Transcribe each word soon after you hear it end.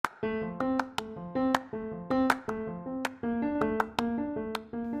You're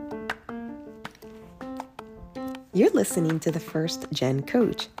listening to the First Gen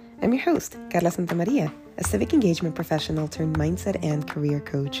Coach. I'm your host, Carla Santamaria, a civic engagement professional turned mindset and career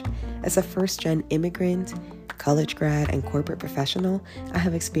coach. As a first-gen immigrant, college grad, and corporate professional, I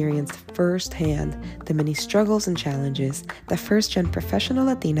have experienced firsthand the many struggles and challenges that first-gen professional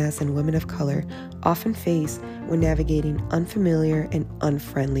Latinas and women of color often face when navigating unfamiliar and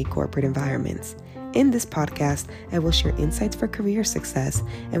unfriendly corporate environments. In this podcast, I will share insights for career success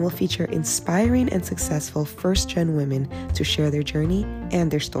and will feature inspiring and successful first-gen women to share their journey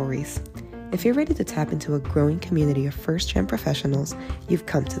and their stories. If you're ready to tap into a growing community of first-gen professionals, you've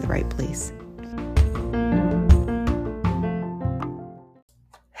come to the right place.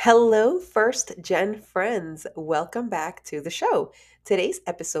 Hello, first-gen friends. Welcome back to the show. Today's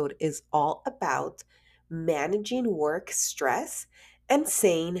episode is all about managing work stress and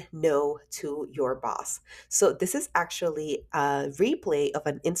saying no to your boss. So this is actually a replay of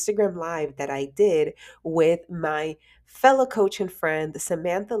an Instagram live that I did with my fellow coach and friend,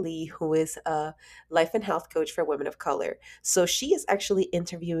 Samantha Lee, who is a life and health coach for women of color. So she is actually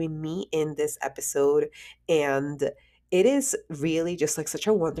interviewing me in this episode, and it is really just like such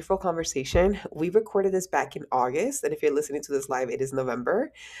a wonderful conversation. We recorded this back in August, and if you're listening to this live, it is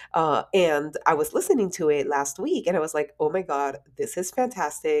November. And I was listening to it last week and I was like, oh my God, this is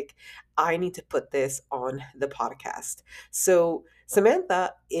fantastic. I need to put this on the podcast. So,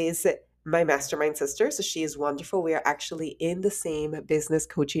 Samantha is my mastermind sister. So, she is wonderful. We are actually in the same business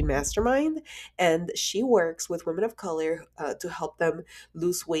coaching mastermind, and she works with women of color to help them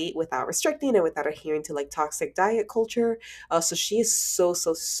lose weight without restricting and without adhering to like toxic diet culture. So, she is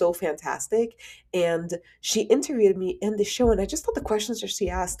so fantastic. And she interviewed me in the show, and I just thought the questions that she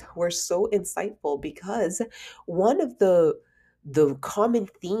asked were so insightful because one of the common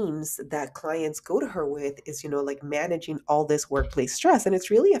themes that clients go to her with is, like managing all this workplace stress, and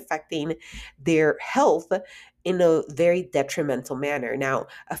it's really affecting their health in a very detrimental manner. Now,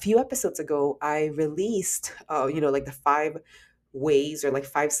 a few episodes ago, I released, like the 5 ways or like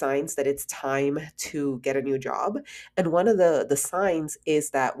 5 signs that it's time to get a new job. And one of the signs is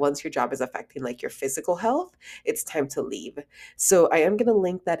that once your job is affecting like your physical health, it's time to leave. So I am going to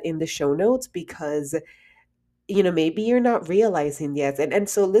link that in the show notes because maybe you're not realizing yet. And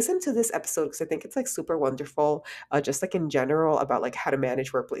so listen to this episode because I think it's like super wonderful, just like in general about like how to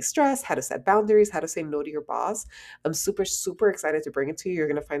manage workplace stress, how to set boundaries, how to say no to your boss. I'm super excited to bring it to you. You're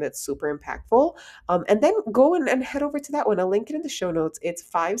going to find that super impactful. And then go and head over to that one. I'll link it in the show notes. It's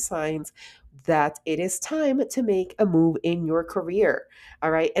 5 signs that it is time to make a move in your career. All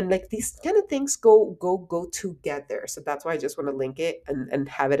right. And like these kind of things go together. So that's why I just want to link it and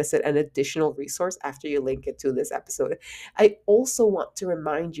have it as an additional resource after you link it to this episode. I also want to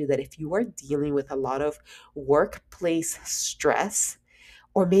remind you that if you are dealing with a lot of workplace stress,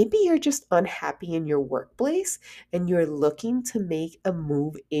 or maybe you're just unhappy in your workplace and you're looking to make a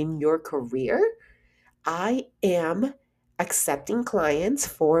move in your career, I am accepting clients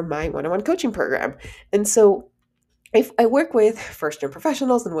for my one-on-one coaching program. And so I work with first-gen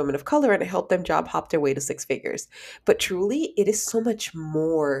professionals and women of color, and I help them job hop their way to 6 figures. But truly, it is so much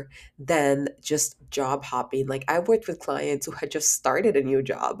more than just job hopping. Like I've worked with clients who had just started a new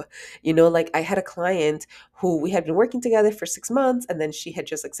job. Like I had a client who we had been working together for 6 months, and then she had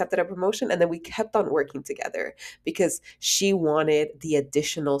just accepted a promotion, and then we kept on working together because she wanted the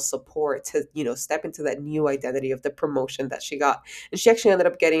additional support to, step into that new identity of the promotion that she got. And she actually ended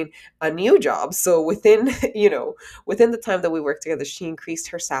up getting a new job. So within, within the time that we worked together, she increased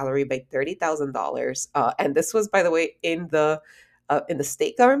her salary by $30,000. And this was, by the way, in the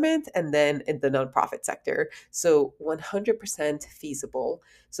state government and then in the nonprofit sector. So 100% feasible.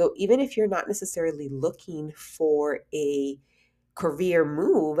 So even if you're not necessarily looking for a career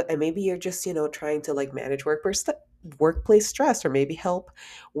move and maybe you're just, trying to like manage workplace stress, or maybe help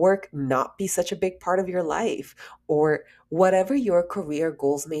work not be such a big part of your life, or whatever your career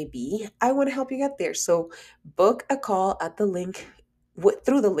goals may be, I want to help you get there. So book a call at the link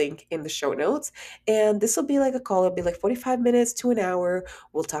through the link in the show notes. And this will be like a call. It'll be like 45 minutes to an hour.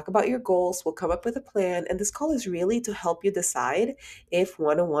 We'll talk about your goals. We'll come up with a plan. And this call is really to help you decide if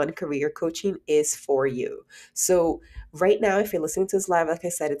one-on-one career coaching is for you. So right now, if you're listening to this live, like I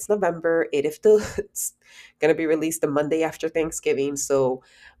said, it's November. It's going to be released the Monday after Thanksgiving. So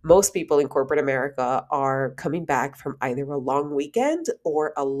most people in corporate America are coming back from either a long weekend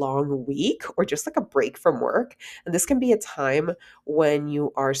or a long week or just like a break from work. And this can be a time when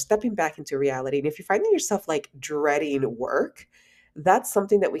you are stepping back into reality. And if you're finding yourself like dreading work, that's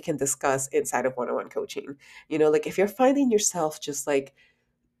something that we can discuss inside of one-on-one coaching. Like if you're finding yourself just like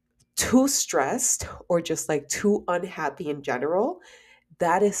too stressed or just like too unhappy in general,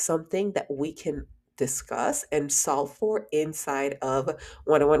 that is something that we can discuss and solve for inside of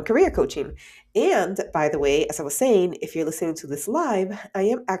one-on-one career coaching. And by the way, as I was saying, if you're listening to this live, I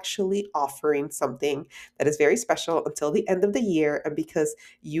am actually offering something that is very special until the end of the year. And because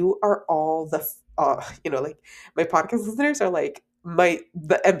you are all the like my podcast listeners are like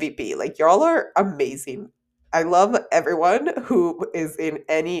the MVP. Like y'all are amazing. I love everyone who is in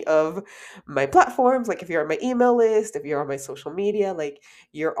any of my platforms. Like if you're on my email list, if you're on my social media, like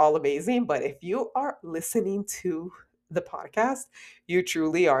you're all amazing. But if you are listening to the podcast, you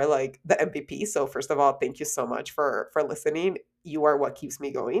truly are like the MVP. So first of all, thank you so much for listening. You are what keeps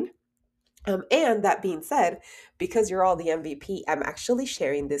me going. And that being said, because you're all the MVP, I'm actually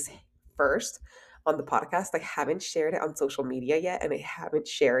sharing this first on the podcast. I haven't shared it on social media yet, and I haven't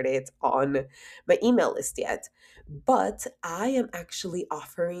shared it on my email list yet. But I am actually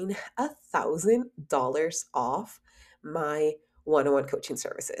offering $1,000 off my one-on-one coaching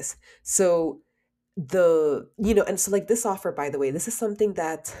services. So and so like this offer, by the way, this is something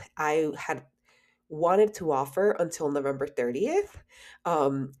that I had wanted to offer until November 30th.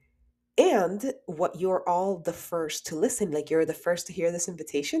 Um, and what you're all the first to listen, like you're the first to hear this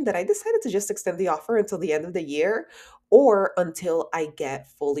invitation, that I decided to just extend the offer until the end of the year or until I get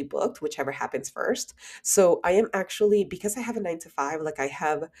fully booked, whichever happens first. So I am actually, because I have a 9 to 5, like I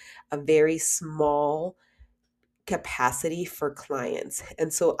have a very small capacity for clients.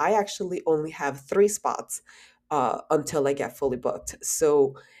 And so I actually only have 3 spots until I get fully booked.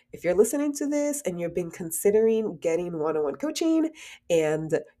 So if you're listening to this and you've been considering getting one-on-one coaching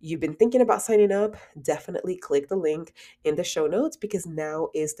and you've been thinking about signing up, definitely click the link in the show notes because now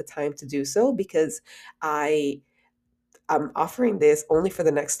is the time to do so because I I'm offering this only for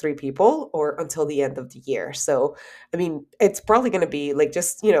the next 3 people or until the end of the year. So, I mean, it's probably going to be like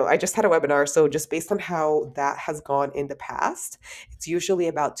just, I just had a webinar. So, just based on how that has gone in the past, it's usually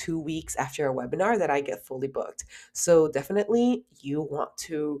about 2 weeks after a webinar that I get fully booked. So, definitely you want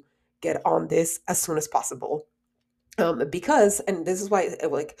to get on this as soon as possible because and this is why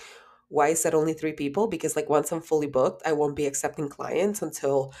why I said only 3 people, because like once I'm fully booked I won't be accepting clients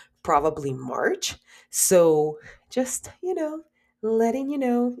until probably March. So just letting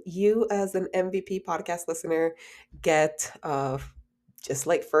you as an MVP podcast listener get just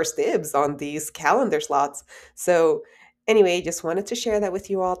like first dibs on these calendar slots. So anyway, just wanted to share that with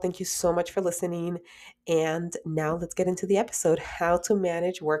you all. Thank you so much for listening, and now let's get into the episode: how to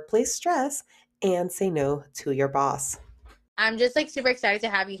manage workplace stress and say no to your boss. I'm just like super excited to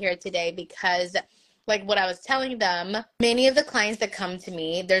have you here today because like what I was telling them, many of the clients that come to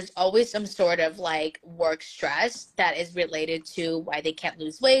me, there's always some sort of like work stress that is related to why they can't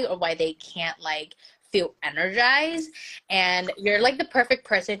lose weight or why they can't like feel energized. And you're like the perfect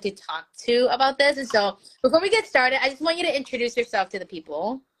person to talk to about this. And so before we get started, I just want you to introduce yourself to the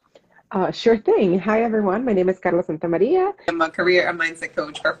people. Sure thing. Hi, everyone. My name is Carla Santamaria. I'm a career and mindset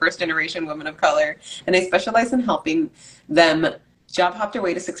coach for first generation women of color, and I specialize in helping them job hop their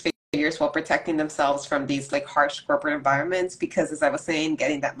way to 6 figures while protecting themselves from these like harsh corporate environments. Because as I was saying,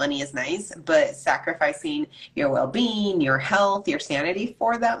 getting that money is nice, but sacrificing your well-being, your health, your sanity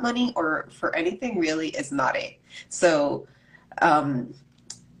for that money or for anything really is not it. So,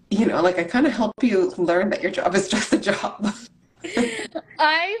 like I kind of help you learn that your job is just a job.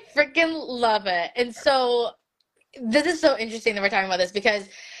 I freaking love it. And so this is so interesting that we're talking about this because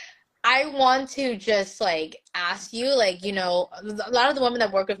I want to just like ask you, like, a lot of the women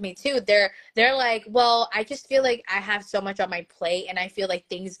that work with me too, they're like, well, I just feel like I have so much on my plate and I feel like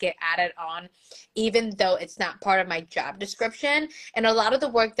things get added on even though it's not part of my job description. And a lot of the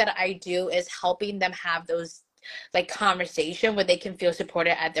work that I do is helping them have those like conversation where they can feel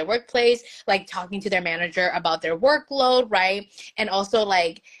supported at their workplace, like talking to their manager about their workload, right? And also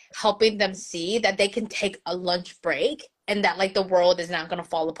like helping them see that they can take a lunch break and that like the world is not going to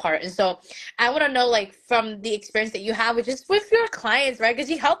fall apart. And so I want to know, like, from the experience that you have, which is with your clients, right? Because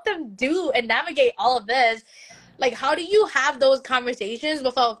you help them do and navigate all of this. Like, how do you have those conversations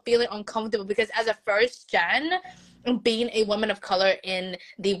without feeling uncomfortable? Because as a first gen, being a woman of color in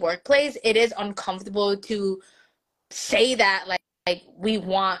the workplace, it is uncomfortable to say that like we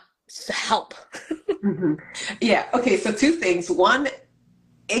want help. Mhm. Yeah. Okay. So 2 things. One,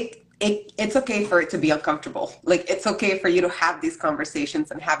 it's okay for it to be uncomfortable. Like it's okay for you to have these conversations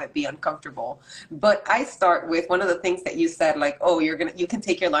and have it be uncomfortable. But I start with one of the things that you said, like, oh, you can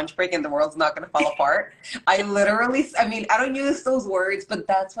take your lunch break and the world's not gonna fall apart. I mean, I don't use those words, but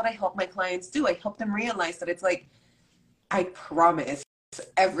that's what I help my clients do. I help them realize that it's like, I promise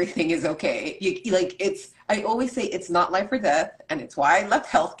everything is okay. Like I always say it's not life or death, and it's why I left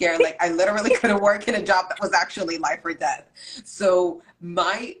healthcare. Like I literally couldn't work in a job that was actually life or death. So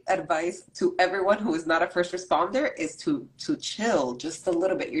my advice to everyone who is not a first responder is to chill just a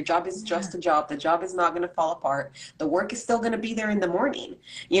little bit. Your job is just a job. The job is not going to fall apart. The work is still going to be there in the morning,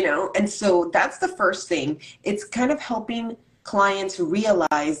 you know? And so that's the first thing. It's kind of helping clients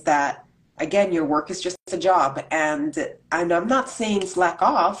realize that, again, your work is just a job. And I'm not saying slack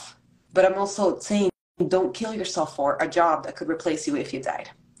off, but I'm also saying don't kill yourself for a job that could replace you if you died.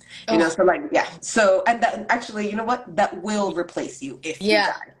 You know, so like, yeah. So, and that actually, you know what? That will replace you if you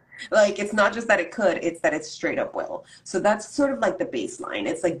die. Like, it's not just that it could, it's that it straight up will. So that's sort of like the baseline.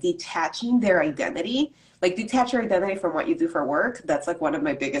 It's like detaching their identity, like detach your identity from what you do for work. That's like one of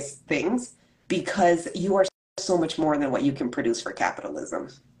my biggest things, because you are so much more than what you can produce for capitalism.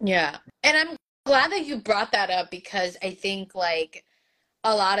 Yeah. And I'm glad that you brought that up, because I think like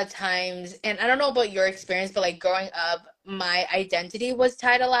a lot of times, and I don't know about your experience, but like growing up, my identity was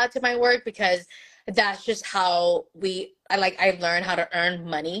tied a lot to my work, because that's just how I learned how to earn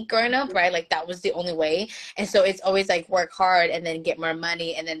money growing up, right? Like that was the only way. And so it's always like work hard and then get more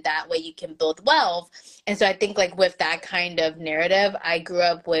money, and then that way you can build wealth. And so I think like with that kind of narrative, I grew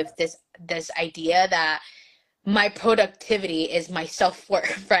up with this idea that my productivity is my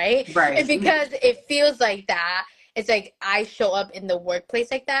self-worth, right? Right. And because it feels like that, it's like I show up in the workplace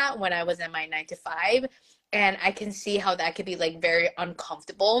like that when I was in my 9 to 5. And I can see how that could be like very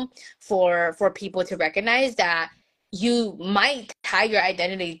uncomfortable for people to recognize that you might tie your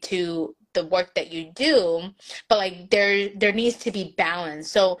identity to the work that you do, but like there needs to be balance.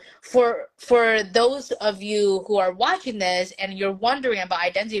 So for those of you who are watching this and you're wondering about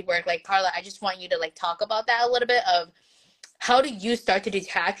identity work, like Carla, I just want you to like talk about that a little bit of how do you start to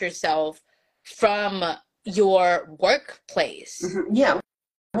detach yourself from your workplace? Mm-hmm. Yeah.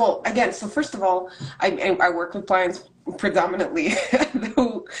 Well, again, so first of all, I work with clients predominantly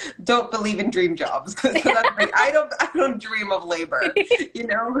who don't believe in dream jobs. So that's like, I don't dream of labor, you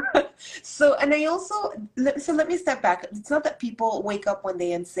know? So, and I also, so let me step back. It's not that people wake up one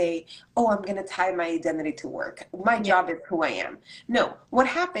day and say, oh, I'm going to tie my identity to work. My job is who I am. No, what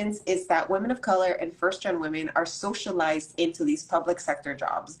happens is that women of color and first-gen women are socialized into these public sector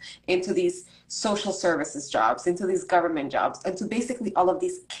jobs, into these social services jobs, into these government jobs, into basically all of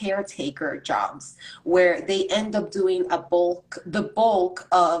these caretaker jobs, where they end up doing the bulk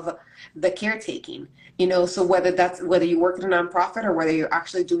of the caretaking, you know. So whether you work in a nonprofit or whether you're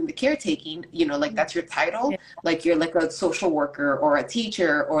actually doing the caretaking, you know, like that's your title, like you're like a social worker or a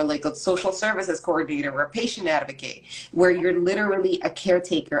teacher or like a social services coordinator or a patient advocate, where you're literally a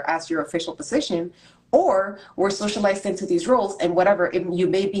caretaker as your official position. Or we're socialized into these roles, and whatever, you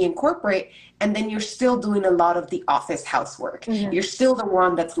may be in corporate, and then you're still doing a lot of the office housework. Mm-hmm. You're still the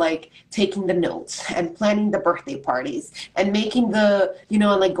one that's like taking the notes and planning the birthday parties and making the, you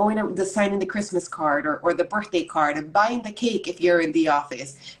know, like going out, signing the Christmas card or the birthday card and buying the cake if you're in the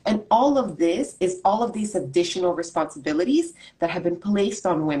office. And all of this is all of these additional responsibilities that have been placed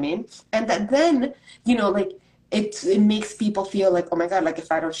on women, and that then, you know, like, it makes people feel like, oh my God, like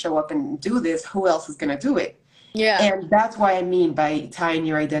if I don't show up and do this, who else is going to do it? Yeah. And that's why I mean by tying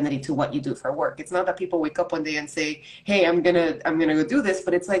your identity to what you do for work. It's not that people wake up one day and say, hey, I'm gonna go do this,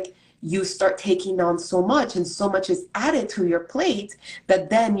 but it's like you start taking on so much, and so much is added to your plate, that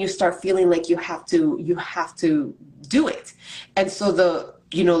then you start feeling like you have to do it. And so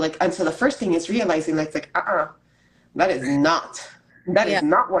the first thing is realizing that that is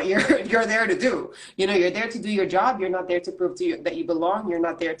not what you're there to do. You know, you're there to do your job. You're not there to prove to you that you belong. You're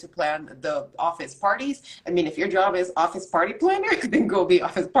not there to plan the office parties. I mean, if your job is office party planner, then go be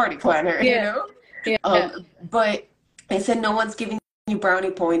office party planner, you know? Yeah. But I said no one's giving you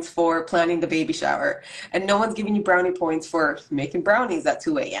brownie points for planning the baby shower, and no one's giving you brownie points for making brownies at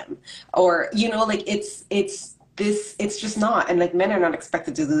 2 a.m. Or, you know, like it's just not. And like, men are not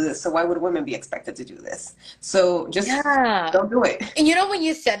expected to do this, so why would women be expected to do this? So just don't do it. And you know, when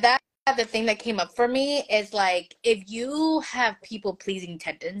you said that, the thing that came up for me is like, if you have people pleasing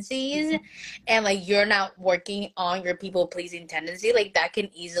tendencies, and like you're not working on your people pleasing tendency, like that can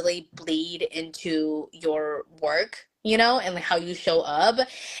easily bleed into your work, you know, and like how you show up.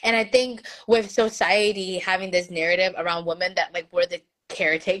 And I think with society having this narrative around women that like we're the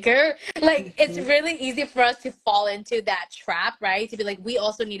caretaker, like it's really easy for us to fall into that trap, right? To be like, we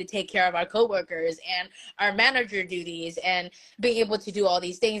also need to take care of our coworkers and our manager duties and being able to do all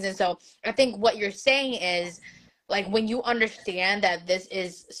these things. And so I think what you're saying is, like, when you understand that this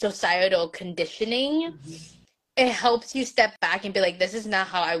is societal conditioning, it helps you step back and be like, this is not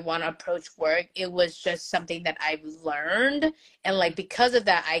how I want to approach work. It was just something that I've learned. And like, because of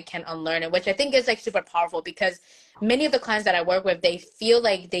that, I can unlearn it, which I think is like super powerful, because many of the clients that I work with, they feel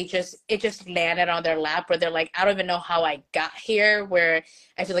like it just landed on their lap, where they're like, I don't even know how I got here, where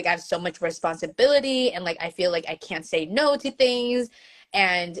I feel like I have so much responsibility, and like, I feel like I can't say no to things.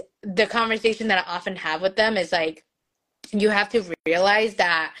 And the conversation that I often have with them is like, you have to realize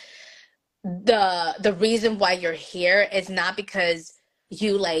that the reason why you're here is not because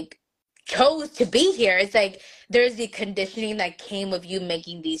you like chose to be here. It's like there's the conditioning that came with you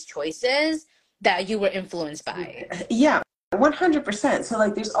making these choices that you were influenced by. Yeah, 100%. So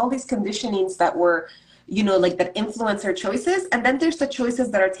like there's all these conditionings that were, like that influence our choices. And then there's the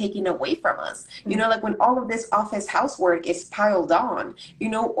choices that are taken away from us. Like when all of this office housework is piled on,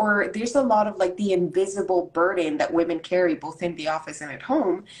 or there's a lot of like the invisible burden that women carry both in the office and at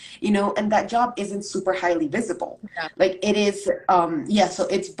home, and that job isn't super highly visible. Yeah. Like it is, so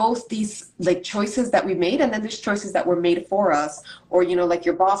it's both these like choices that we made, and then there's choices that were made for us. Or, like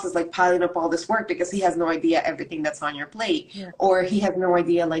your boss is like piling up all this work because he has no idea everything that's on your plate. Yeah. Or he has no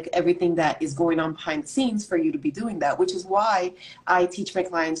idea like everything that is going on behind the scenes for you to be doing that, which is why I teach my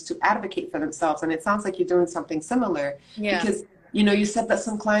clients to advocate for themselves. And it sounds like you're doing something similar. Yeah. Because you said that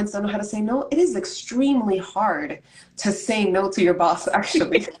some clients don't know how to say no. It is extremely hard to say no to your boss,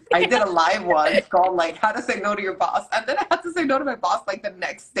 actually. I did a live one called like how to say no to your boss. And then I had to say no to my boss like the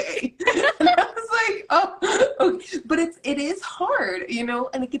next day. And I was like, oh, okay. But it is hard,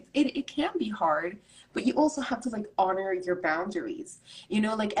 and it can be hard. But you also have to like honor your boundaries,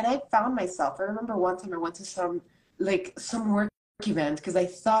 like, and I found myself, I remember one time I went to some work event because I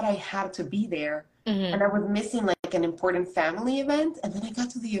thought I had to be there. Mm-hmm. And I was missing like an important family event. And then I got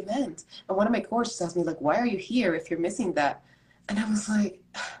to the event and one of my coaches asked me like, why are you here if you're missing that? And I was like,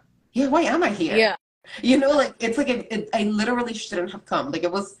 yeah, why am I here? Yeah. Like, it's like, I literally shouldn't have come. Like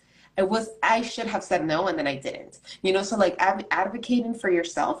I should have said no, and then I didn't, so like advocating for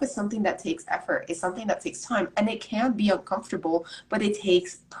yourself is something that takes effort. It's something that takes time, and it can be uncomfortable, but it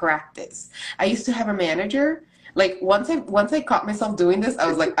takes practice. I used to have a manager. Like once I caught myself doing this, I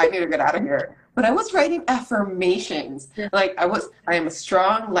was like, I need to get out of here. But I was writing affirmations. Yeah. Like I am a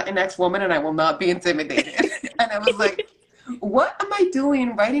strong Latinx woman and I will not be intimidated. And I was like, what am I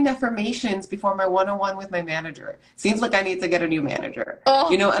doing writing affirmations before my one-on-one with my manager? Seems like I need to get a new manager.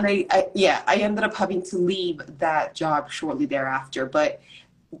 Oh. And I ended up having to leave that job shortly thereafter. But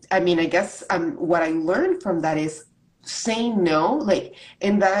I mean, I guess what I learned from that is saying no, like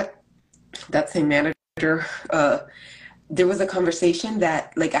in that same manager, there was a conversation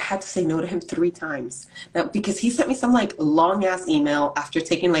that like I had to say no to him 3 times now because he sent me some like long ass email after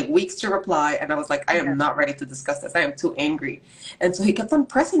taking like weeks to reply, and I was like, I am not ready to discuss this. I am too angry. And so he kept on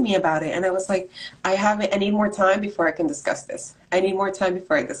pressing me about it, and I was like, I need more time before I can discuss this. I need more time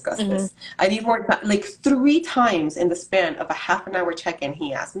before I discuss this. I need more time. Like 3 times in the span of a half an hour check-in,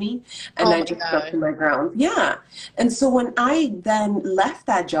 he asked me, and I just stuck to my ground. Yeah. And so when I then left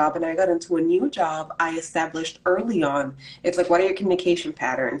that job and I got into a new job, I established early on, it's like, what are your communication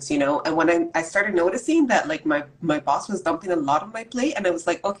patterns, And when I started noticing that like my boss was dumping a lot on my plate, and I was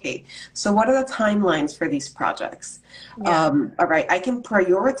like, okay, so what are the timelines for these projects? Yeah. All right, I can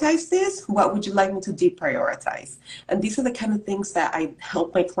prioritize this. What would you like me to deprioritize? And these are the kind of things that I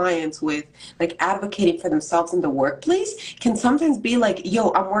help my clients with, like advocating for themselves in the workplace can sometimes be like,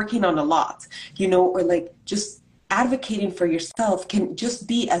 yo, I'm working on a lot, or like just advocating for yourself can just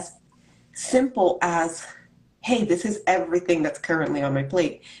be as simple as, hey, this is everything that's currently on my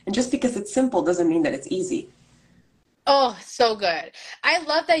plate. And just because it's simple doesn't mean that it's easy. Oh, so good. I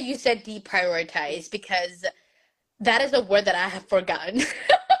love that you said deprioritize, because that is a word that I have forgotten.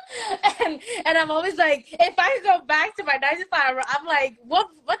 and I'm always like, if I go back to my 9 to 5, I'm like, what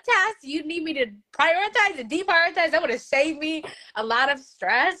tasks do you need me to prioritize and deprioritize? That would have saved me a lot of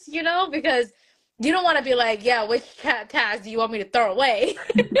stress, because you don't want to be like, yeah, which task do you want me to throw away?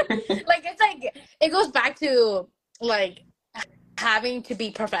 Like, it's like, it goes back to like having to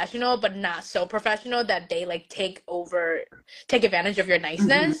be professional, but not so professional that they like take advantage of your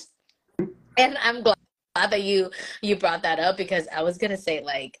niceness. And I'm glad that you brought that up, because I was gonna say,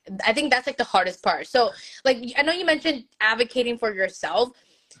 like, I think that's like the hardest part. So like, I know you mentioned advocating for yourself.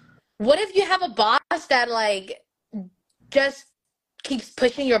 What if you have a boss that like just keeps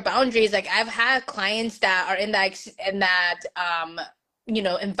pushing your boundaries? Like, I've had clients that are in that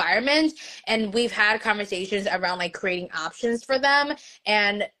environment, and we've had conversations around like creating options for them.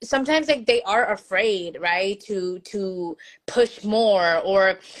 And sometimes like they are afraid, right, to push more,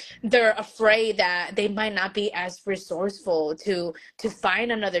 or they're afraid that they might not be as resourceful to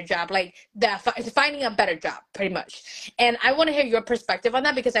find another job, like that, finding a better job pretty much. And I want to hear your perspective on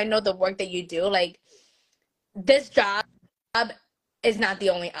that, because I know the work that you do, like this job is not the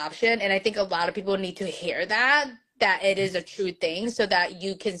only option. And I think a lot of people need to hear that it is a true thing, so that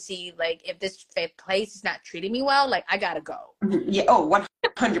you can see, like, if this place is not treating me well, like I gotta go. Yeah. Oh,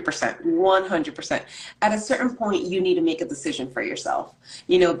 100%. 100%. At a certain point, you need to make a decision for yourself,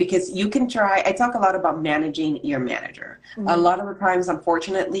 because you can try. I talk a lot about managing your manager. A lot of the times,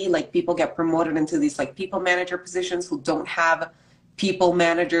 unfortunately, like people get promoted into these like people manager positions who don't have people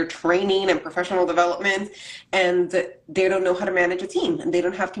manager training and professional development, and they don't know how to manage a team, and they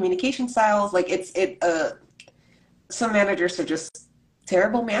don't have communication styles. Like some managers are just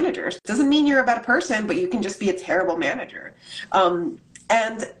terrible managers. Doesn't mean you're a bad person, but you can just be a terrible manager.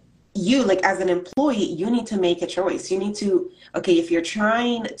 And you, like as an employee, you need to make a choice. You need to, okay, if you're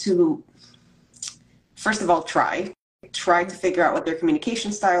trying to, first of all, try to figure out what their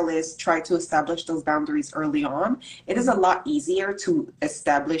communication style is, try to establish those boundaries early on. It is a lot easier to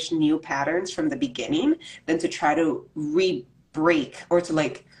establish new patterns from the beginning than to try to re-break or to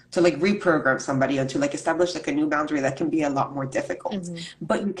reprogram somebody, and to like establish like a new boundary. That can be a lot more difficult,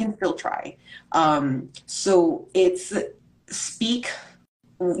 but you can still try. So it's speak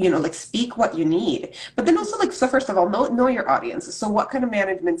speak what you need, but then also so first of all, know your audience. So what kind of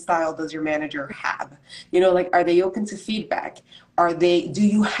management style does your manager have? Are they open to feedback? Do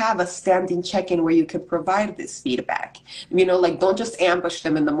you have a standing check-in where you can provide this feedback? Don't just ambush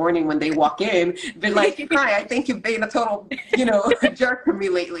them in the morning when they walk in, be like, hi, I think you've been a total, jerk to me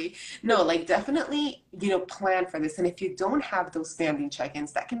lately. No, definitely, plan for this. And if you don't have those standing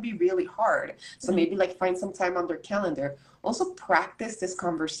check-ins, that can be really hard. So maybe find some time on their calendar. Also practice this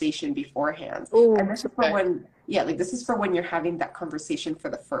conversation beforehand. Ooh, and this is for when you're having that conversation for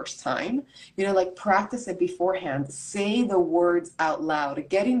the first time. Practice it beforehand. Say the words out loud.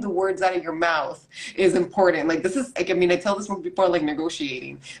 Getting the words out of your mouth is important. This is I tell this one before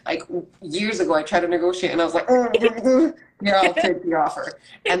negotiating. Years ago, I tried to negotiate and I was like, yeah, I'll take the offer.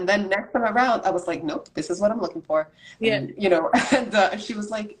 And then next time around, I was like, nope, this is what I'm looking for. Yeah. And she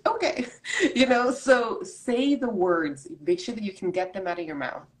was like, okay. So say the words, make sure that you can get them out of your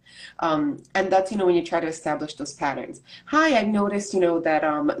mouth. And that's, when you try to establish those patterns. Hi, I've noticed,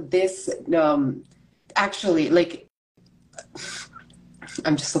 that this actually,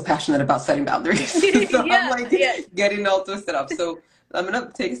 I'm just so passionate about setting boundaries. So I'm getting all twisted up. So I'm going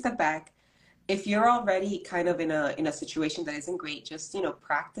to take a step back. If you're already kind of in a situation that isn't great, just,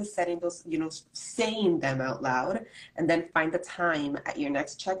 practice setting those, saying them out loud, and then find the time at your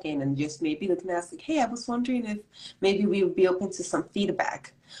next check-in and just maybe look and ask, hey, I was wondering if maybe we would be open to some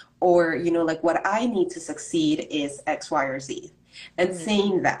feedback, or, what I need to succeed is X, Y, or Z, and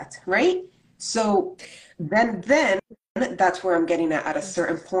saying that, right? So then that's where I'm getting at a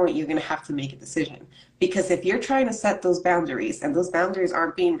certain point, you're going to have to make a decision, because if you're trying to set those boundaries and those boundaries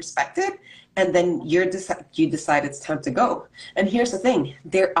aren't being respected, and then you decide it's time to go. And here's the thing,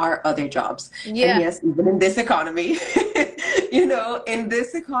 there are other jobs. Yeah. And yes, even in this economy, in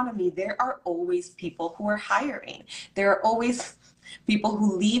this economy, there are always people who are hiring. There are always people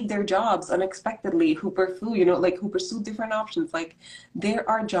who leave their jobs unexpectedly, who pursue, who pursue different options. There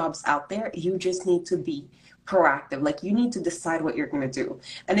are jobs out there. You just need to be proactive. You need to decide what you're going to do.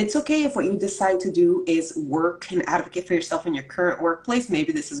 And it's okay if what you decide to do is work and advocate for yourself in your current workplace.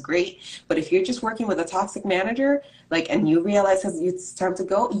 Maybe this is great. But if you're just working with a toxic manager, and you realize it's time to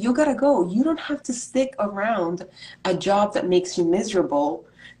go, you got to go. You don't have to stick around a job that makes you miserable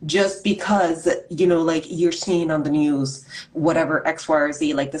just because, you're seeing on the news, whatever X, Y, or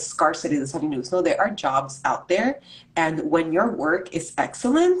Z, the scarcity that's on the news. No, there are jobs out there. And when your work is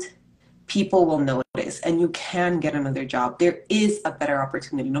excellent, people will notice, and you can get another job. There is a better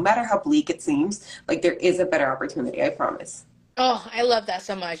opportunity. No matter how bleak it seems, there is a better opportunity, I promise. Oh, I love that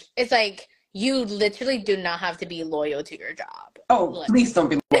so much. It's you literally do not have to be loyal to your job. Oh, please don't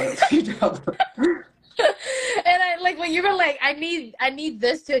be loyal to your job. And I when you were I need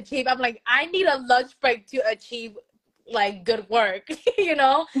this to achieve, I'm I need a lunch break to achieve good work,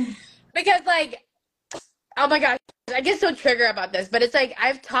 because oh my gosh, I get so triggered about this, but it's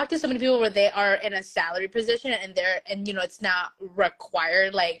I've talked to so many people where they are in a salary position, and it's not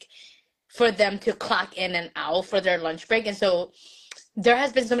required for them to clock in and out for their lunch break. And so there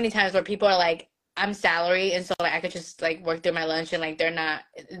has been so many times where people are I'm salary, and so like I could just like work through my lunch, and like they're not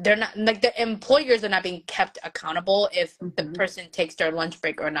like the employers are not being kept accountable if the Mhm. person takes their lunch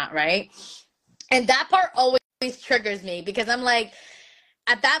break or not, right? And that part always triggers me because I'm like,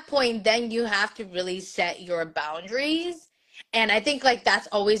 at that point, then you have to really set your boundaries. And I think like that's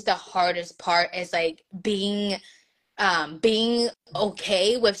always the hardest part is like being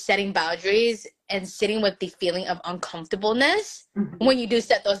okay with setting boundaries and sitting with the feeling of uncomfortableness Mhm. when you do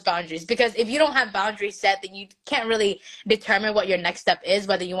set those boundaries. Because if you don't have boundaries set, then you can't really determine what your next step is,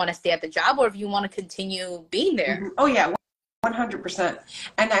 whether you want to stay at the job or if you want to continue being there. Mhm. Oh yeah, 100%.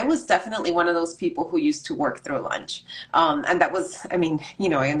 And I was definitely one of those people who used to work through lunch. And that was, I mean,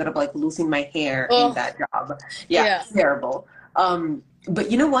 I ended up like losing my hair in Oh, that job. Yeah, yeah. terrible.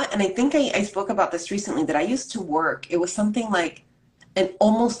 But you know what? And I think I spoke about this recently that I used to work. It was something like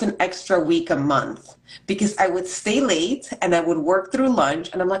almost an extra week a month because I would stay late and I would work through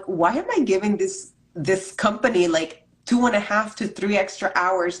lunch. And I'm like, why am I giving this company like 2.5 to 3 extra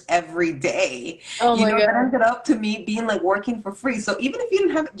hours every day? Oh my That God. ended up to me being like working for free. So even if you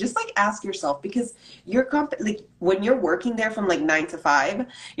didn't have, just like ask yourself, because your like when you're working there from like 9 to 5,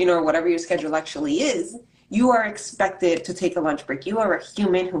 or whatever your schedule actually is, you are expected to take a lunch break. You are a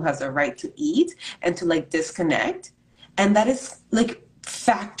human who has a right to eat and to like disconnect. And that is like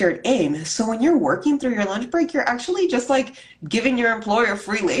factored in. So when you're working through your lunch break, you're actually just like giving your employer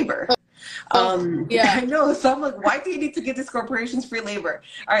free labor. Oh, I yeah. know. So I'm like, why do you need to give these corporations free labor?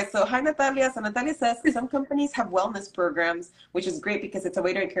 All right. So hi, Natalia. So Natalia says some companies have wellness programs, which is great because it's a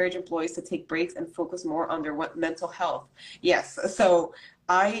way to encourage employees to take breaks and focus more on their mental health. Yes. So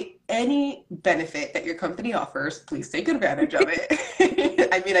any benefit that your company offers, please take advantage of it.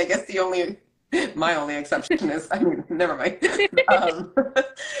 I mean, I guess my only exception is, I mean, never mind. Um,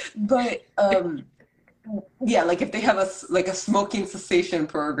 but yeah, like if they have like a smoking cessation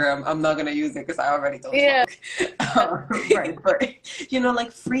program, I'm not gonna use it because I already don't Yeah. smoke. Right, but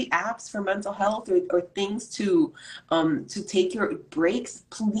like free apps for mental health or things to take your breaks.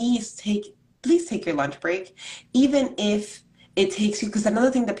 Please take your lunch break, even if it takes you. Because another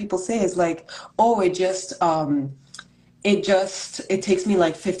thing that people say is like, oh, it takes me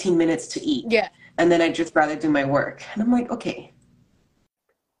like 15 minutes to eat, Yeah. and then I'd just rather do my work. And I'm like, okay,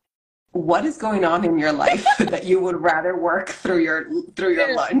 what is going on in your life that you would rather work through your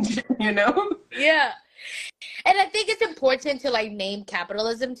Yeah. lunch, you know? Yeah. And I think it's important to like name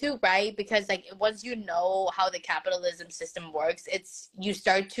capitalism too, right? Because like once you know how the capitalism system works, it's you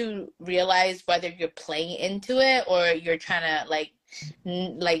start to realize whether you're playing into it or you're trying to like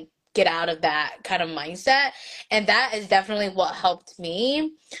get out of that kind of mindset. And that is definitely what helped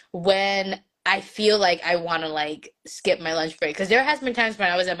me when I feel like I want to like skip my lunch break. Because there has been times when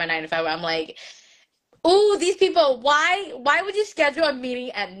I was at my 9 to 5 where I'm like, "Ooh, these people, why would you schedule a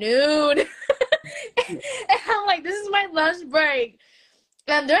meeting at noon?" And I'm like, this is my lunch break.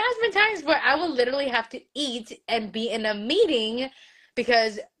 And there has been times where I will literally have to eat and be in a meeting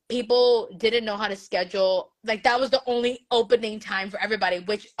because people didn't know how to schedule. Like that was the only opening time for everybody,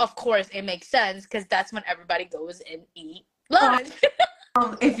 which of course it makes sense because that's when everybody goes and eat lunch.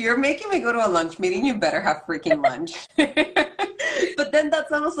 If you're making me go to a lunch meeting, you better have freaking lunch. But then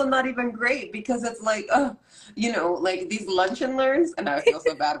that's also not even great because it's like, like these lunch and learns, and I feel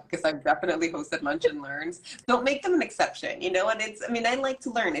so bad because I've definitely hosted lunch and learns. Don't make them an exception, and I mean, I like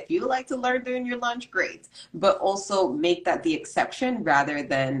to learn. If you like to learn during your lunch, great, but also make that the exception rather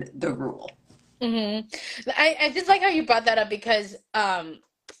than the rule. I just like how you brought that up because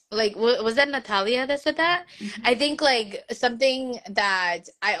like was that Natalia that said that? I think like something that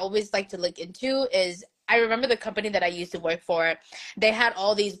I always like to look into is I remember the company that I used to work for, they had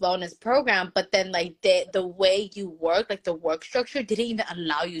all these wellness programs, but then like the way you work, like the work structure didn't even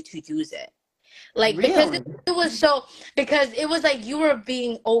allow you to use it. Like because Really? it was so because it was like you were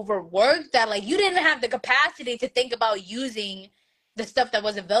being overworked that like you didn't have the capacity to think about using the stuff that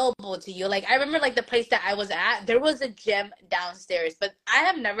was available to you. Like I remember like the place that I was at, there was a gym downstairs, but I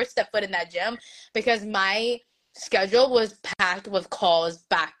have never stepped foot in that gym because my schedule was packed with calls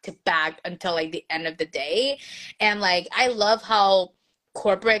back to back until like the end of the day. And like I love how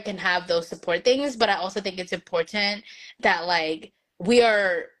corporate can have those support things, but I also think it's important that like we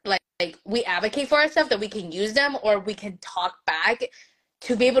are like we advocate for ourselves that we can use them or we can talk back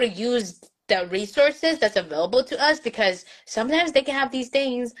to be able to use the resources that's available to us because sometimes they can have these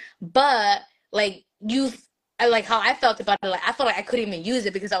things but like you I like how I felt about it, like I felt like I couldn't even use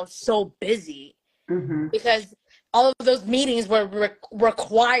it because I was so busy Mm-hmm. because all of those meetings were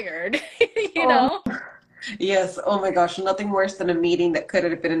required, you Oh, know. Yes. Oh my gosh. Nothing worse than a meeting that could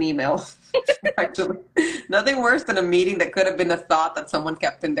have been an email. Actually, nothing worse than a meeting that could have been a thought that someone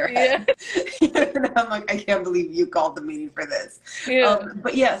kept in their Yeah, head. And I'm like, I can't believe you called the meeting for this. yeah.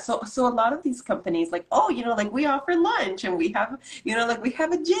 But yeah, so a lot of these companies, like, oh, like we offer lunch and we have, like we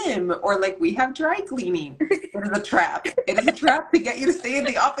have a gym or like we have dry cleaning. It is a trap. It is a trap to get you to stay in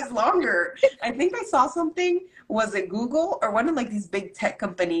the office longer. I think I saw something. Was it Google or one of like these big tech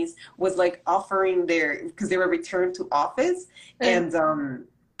companies was like offering because they were returned to office and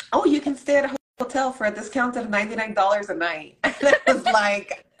oh, you can stay at a hotel for a discount of $99 a night. And I was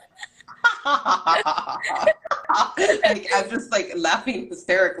like, like I'm just like laughing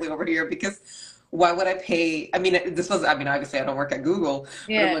hysterically over here because why would I pay? I mean, obviously I don't work at Google,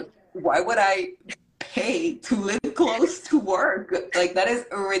 but I'm Yeah, like, why would I pay to live close to work? Like that is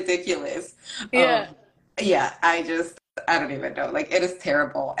ridiculous. Um, yeah. yeah, I don't even know. Like it is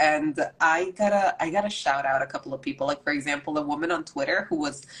terrible. And I gotta shout out a couple of people. Like for example, a woman on Twitter who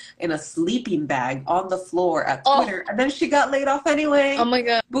was in a sleeping bag on the floor at Oh, Twitter, and then she got laid off oh anyway. my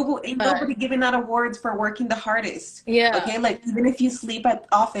God. Boo boo, ain't nobody giving out awards for working the hardest. Yeah. Okay, like even if you sleep at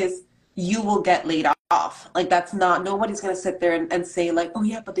office, you will get laid off. Like that's not nobody's gonna sit there and say like, oh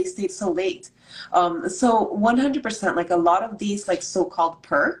yeah, but they stayed so late. So 100%, like a lot of these like so-called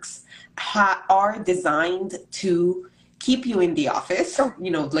perks are designed to keep you in the office,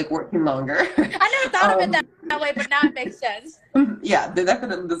 like working longer. I never thought of it um, that way, but now it makes sense. yeah, they're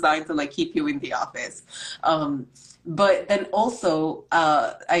definitely designed to like keep you in the office. But then also,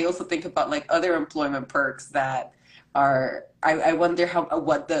 I also think about like other employment perks that I wonder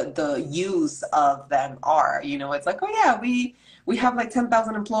what the use of them are. It's like, oh yeah, we have like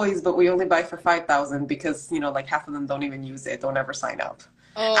 10,000 employees, but we only buy for 5,000 because, like half of them don't even use it, don't ever sign up.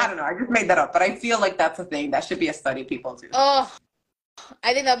 I Oh, don't know. I just made that up, but I feel like that's a thing. That should be a study people do. oh,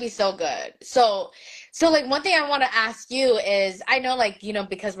 I think that'd be so good. So like one thing I want to ask you is I know like,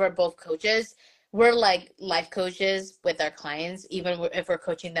 because we're both coaches, we're like life coaches with our clients, even if we're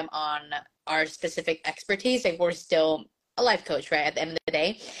coaching them on our specific expertise, like we're still a life coach, right, at the end of the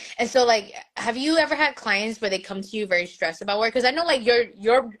day. And so like, have you ever had clients where they come to you very stressed about work? Because I know like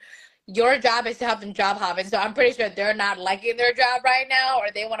your job is to help them job hop, and so I'm pretty sure they're not liking their job right now, or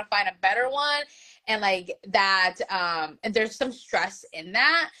they want to find a better one, and like that, and there's some stress in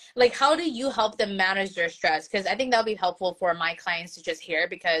that. Like, how do you help them manage their stress? Because I think that'll be helpful for my clients to just hear,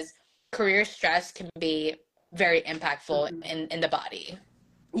 because career stress can be very impactful Mhm. in the body.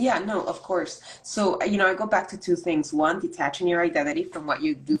 Yeah, no, of course. So, I go back to two things. One, detaching your identity from what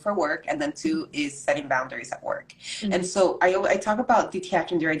you do for work, and then two is setting boundaries at work. And Mhm. so I talk about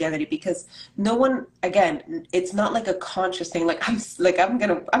detaching your identity because no one, again, it's not like a conscious thing. Like I'm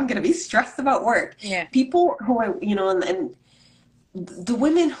gonna be stressed about work. Yeah. People who and the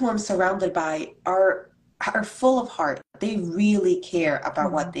women who I'm surrounded by are full of heart. They really care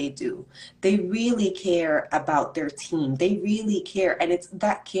about what Mhm. they do. They really care about their team. They really care. And it's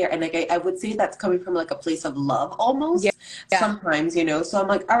that care. And like I would say that's coming from like a place of love Yeah. almost Yeah. sometimes, So I'm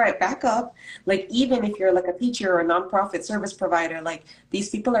like, all right, back up. Like even if you're like a teacher or a nonprofit service provider, like these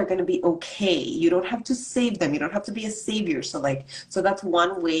people are gonna be okay. You don't have to save them. You don't have to be a savior. So that's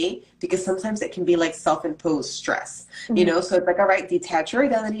one way, because sometimes it can be like self-imposed stress. Mhm. So it's like, all right, detach your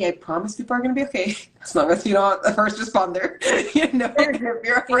identity. I promise people are going to be okay. As long as you're not a first responder. If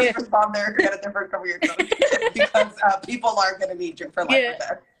you're a first Yeah. responder, get a different career zone because people are going to need you for life or Yeah.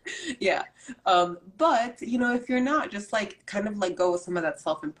 death. Yeah. But, if you're not, just like kind of like go with some of that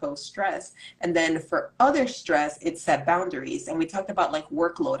self-imposed stress. And then for other stress, it's set boundaries. And we talked about like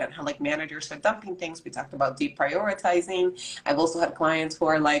workload and how like managers are dumping things. We talked about deprioritizing. I've also had clients who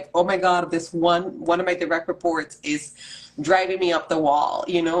are like, oh my God, this one of my direct reports is driving me up the wall,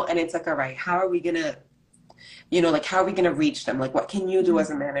 and it's like, all right, how are we gonna like how are we going to reach them? Like what can you do Mhm. as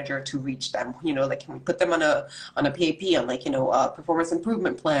a manager to reach them? Like can we put them on a PAP, on like a performance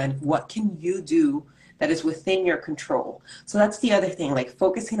improvement plan? What can you do that is within your control? So that's the other thing, like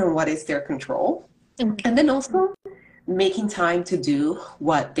focusing on what is their control, Mhm. and then also making time to do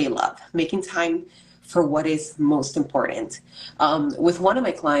what they love, making time for what is most important. With one of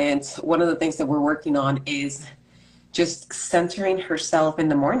my clients, one of the things that we're working on is just centering herself in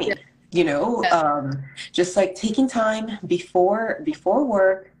the Yeah. morning, just like taking time before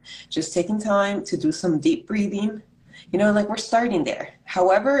work, just taking time to do some deep breathing, like we're starting there.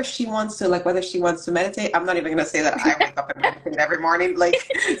 However she wants to, like whether she wants to meditate. I'm not even going to say that I wake up and meditate every morning. Like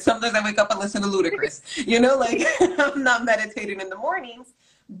sometimes I wake up and listen to Ludacris, like I'm not meditating in the mornings,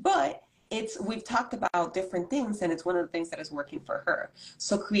 but we've talked about different things, and it's one of the things that is working for her.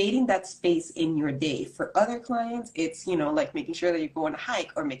 So creating that space in your day. For other clients, it's, like making sure that you go on a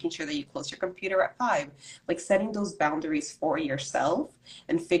hike, or making sure that you close your computer at 5, like setting those boundaries for yourself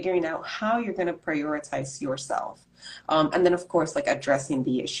and figuring out how you're going to prioritize yourself. And then, of course, like addressing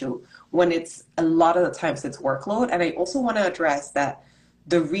the issue when it's a lot of the times it's workload. And I also want to address that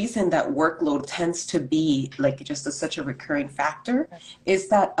the reason that workload tends to be like just such a recurring factor is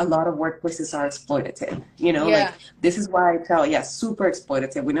that a lot of workplaces are exploitative. Like this is why I tell, yeah, super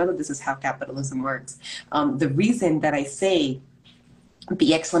exploitative. We know that this is how capitalism works. The reason that I say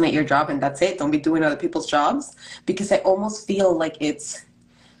be excellent at your job and that's it, don't be doing other people's jobs, because I almost feel like it's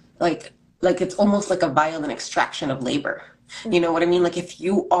it's almost like a violent extraction of labor. You know what I mean? Like if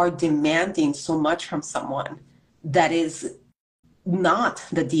you are demanding so much from someone that is not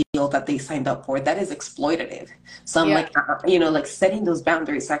the deal that they signed up for, that is exploitative. So I'm like, like setting those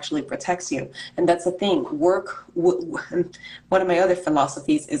boundaries actually protects you. And that's the thing. One of my other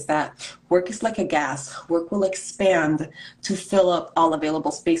philosophies is that work is like a gas. Work will expand to fill up all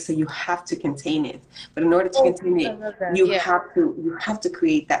available space, so you have to contain it. But in order to contain it, you have to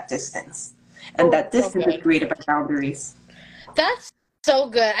create that distance. And that distance is created by boundaries. That's so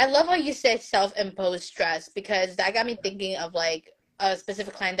good. I love how you said self-imposed stress, because that got me thinking of like a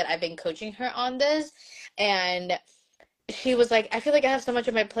specific client that I've been coaching her on this. And she was like, I feel like I have so much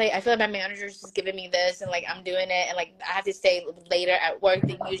on my plate. I feel like my manager's just giving me this, and like I'm doing it, and like I have to stay later at work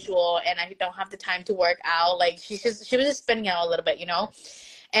than usual, and I don't have the time to work out. Like she was just spinning out a little bit,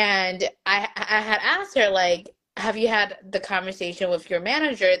 And I had asked her, like, have you had the conversation with your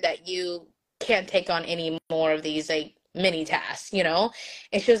manager that you can't take on any more of these like mini tasks, And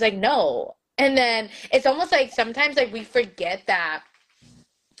she was like, no. And then it's almost like sometimes like we forget that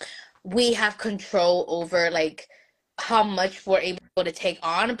we have control over like how much we're able to take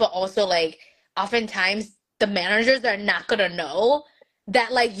on, but also like oftentimes the managers are not gonna know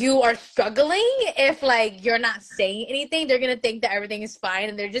that like you are struggling if like you're not saying anything. They're gonna think that everything is fine,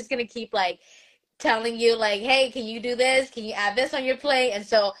 and they're just gonna keep like telling you like, hey, can you do this? Can you add this on your plate? And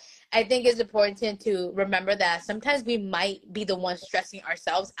so I think it's important to remember that sometimes we might be the ones stressing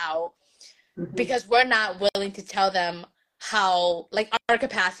ourselves out because we're not willing to tell them how, like, our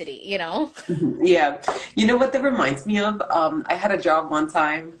capacity, Yeah. You know what that reminds me of? I had a job one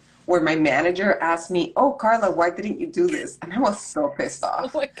time where my manager asked me, oh, Carla, why didn't you do this? And I was so pissed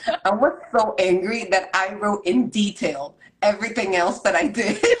off. Oh my God. I was so angry that I wrote in detail everything else that I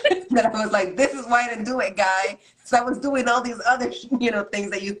did. That I was like, this is why I didn't do it, guy. So I was doing all these other,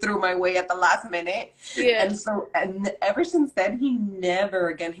 things that you threw my way at the last minute. Yeah. And ever since then, he never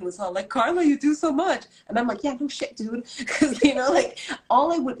again, he was all like, Carla, you do so much. And I'm like, yeah, no shit, dude. Because,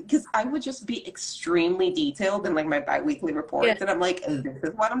 because I would just be extremely detailed in like my biweekly reports. Yeah. And I'm like, this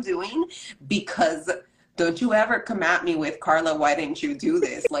is what I'm doing, because don't you ever come at me with, Carla, why didn't you do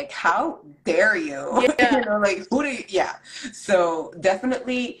this? Like, how dare you? Yeah. Like, who do you, yeah. So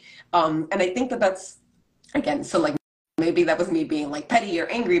definitely, and I think that's, again, so like, maybe that was me being like petty or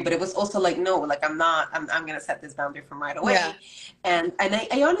angry, but it was also like, no, like I'm going to set this boundary from right away. Yeah. And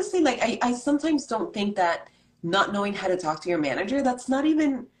I honestly, like, I sometimes don't think that not knowing how to talk to your manager, that's not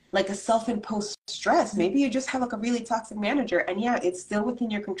even like a self-imposed stress. Maybe you just have like a really toxic manager, and yeah, it's still within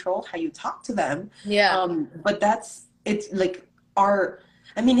your control how you talk to them. Yeah. But it's like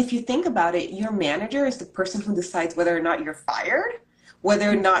if you think about it, your manager is the person who decides whether or not you're fired, whether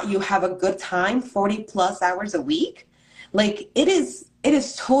or not you have a good time 40 plus hours a week. Like it is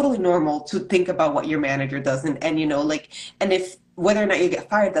totally normal to think about what your manager does, and and if whether or not you get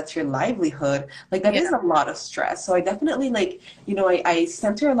fired, that's your livelihood. Like that is a lot of stress. So I definitely I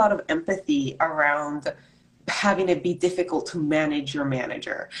center a lot of empathy around having it be difficult to manage your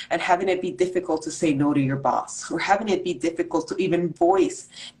manager, and having it be difficult to say no to your boss, or having it be difficult to even voice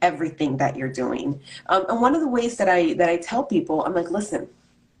everything that you're doing. And one of the ways that I tell people, I'm like, listen,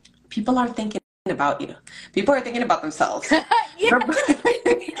 people aren't thinking about you. People are thinking about themselves.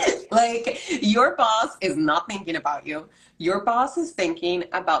 Like your boss is not thinking about you. Your boss is thinking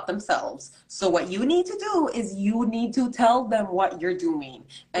about themselves. So what you need to do is you need to tell them what you're doing.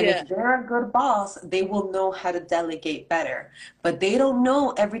 And if they're a good boss, they will know how to delegate better. But they don't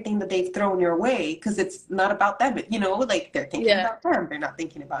know everything that they've thrown your way, because it's not about them. Like they're thinking about them. They're not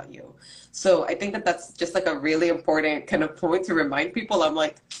thinking about you. So I think that that's just like a really important kind of point to remind people. I'm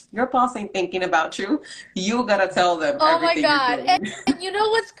like, your boss ain't thinking about you. You gotta tell them everything you're doing. And you know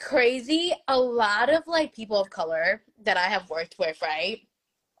what's crazy? A lot of like people of color that I have worked with, right?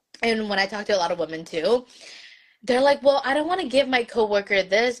 And when I talk to a lot of women too, they're like, well, I don't want to give my coworker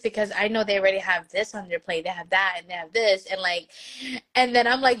this because I know they already have this on their plate. They have that and they have this. And like, and then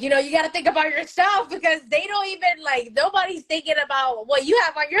I'm like, you know, you got to think about yourself because they don't even like, nobody's thinking about what you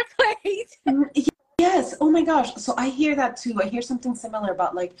have on your plate. Yes. Oh my gosh. So I hear that too. I hear something similar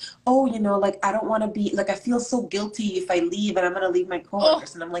about like, oh, you know, like I don't want to be like, I feel so guilty if I leave and I'm going to leave my Oh,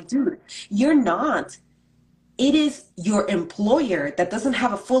 coworkers. And I'm like, dude, you're not. It is your employer that doesn't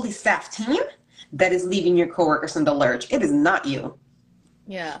have a fully staffed team that is leaving your coworkers in the lurch. It is not you.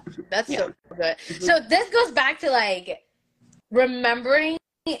 yeah, that's Yeah. so good. Mhm. So this goes back to like remembering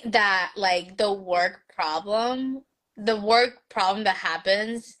that like the work problem that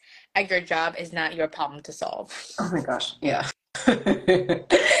happens at your job is not your problem to solve. Oh my gosh. Yeah. And Yeah.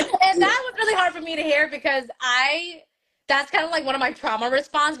 that was really hard for me to hear because that's kind of like one of my trauma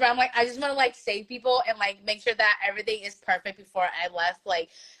response where I'm like, I just want to like save people and like make sure that everything is perfect before I left. Like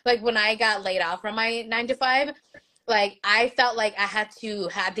when I got laid off from my 9 to 5, like I felt like I had to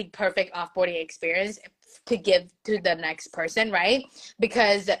have the perfect offboarding experience to give to the next person, right?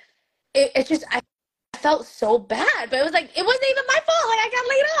 Because it just, I felt so bad, but it was like, it wasn't even my fault. Like I got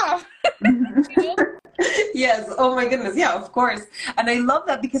laid off. You know? Yes. Oh my goodness. Yeah, of course. And I love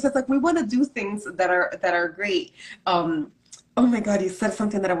that because it's like we want to do things that are great. Oh my God, you said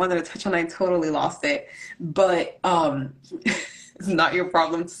something that I wanted to touch on. I totally lost it. But it's not your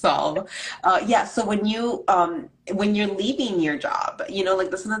problem to solve. Yeah, so when you're leaving your job, you know,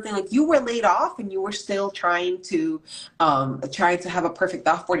 like that's another thing, like you were laid off and you were still trying to have a perfect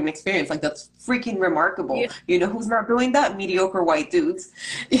offboarding experience. Like that's freaking remarkable. Yeah. You know who's not doing that? Mediocre white dudes.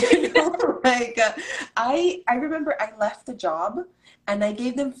 You know, like I remember I left the job and I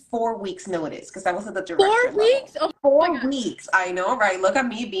gave them 4 weeks notice because I was at the director 4 level. weeks? Oh my 4 weeks. I know, right? Look at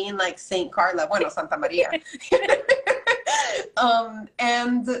me being like Saint Carla, bueno, Santa Maria.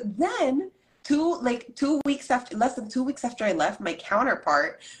 And then less than 2 weeks after I left, my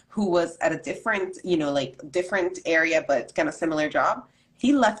counterpart, who was at a different, you know, like different area, but kind of similar job,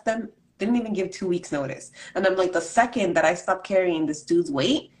 he left them, didn't even give 2 weeks notice. And I'm like, the second that I stopped carrying this dude's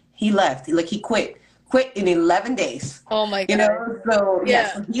weight, he left. Like he quit in 11 days. Oh my You God. know, so Yeah.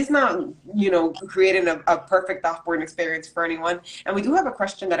 yeah, so he's not, you know, creating a perfect offboarding experience for anyone. And we do have a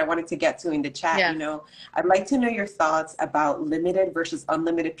question that I wanted to get to in the chat. Yeah. You know, I'd like to know your thoughts about limited versus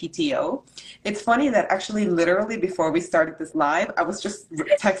unlimited PTO. It's funny that actually literally before we started this live, I was just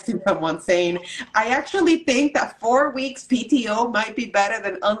texting someone saying, I actually think that 4 weeks PTO might be better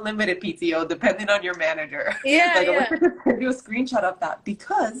than unlimited PTO, depending on your manager. Yeah, Like I wish yeah. I could send you a screenshot of that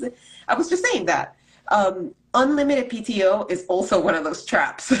because I was just saying that. Unlimited PTO is also one of those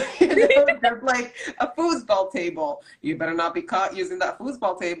traps. You know, there's like a foosball table. You better not be caught using that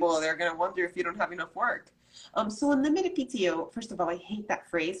foosball table, or they're gonna wonder if you don't have enough work. So unlimited PTO, first of all, I hate that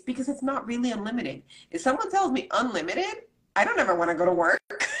phrase because it's not really unlimited. If someone tells me unlimited, I don't ever want to go to work.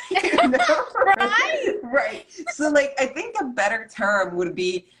 You know? Right? Right. So like I think a better term would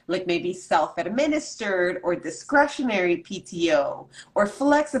be like maybe self-administered or discretionary PTO or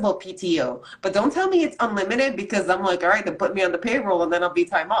flexible PTO. But don't tell me it's unlimited because I'm like, all right, then put me on the payroll and then I'll be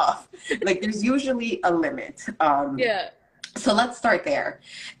time off. Like there's usually a limit. Yeah. So let's start there.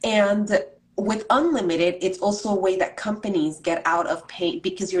 And with unlimited, it's also a way that companies get out of pay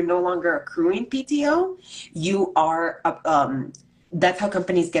because you're no longer accruing PTO. You are, that's how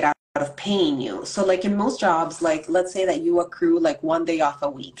companies get out of paying you. So like in most jobs, like let's say that you accrue like 1 day off a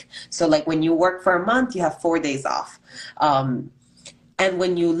week. So like when you work for a month, you have 4 days off. And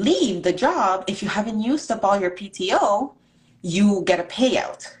when you leave the job, if you haven't used up all your PTO, you get a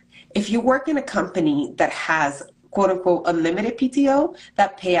payout. If you work in a company that has quote unquote unlimited PTO,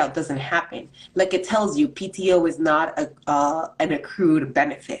 that payout doesn't happen. Like it tells you PTO is not an accrued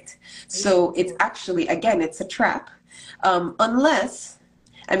benefit. So it's actually, again, it's a trap. Unless,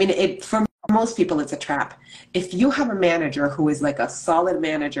 I mean, for most people, it's a trap. If you have a manager who is like a solid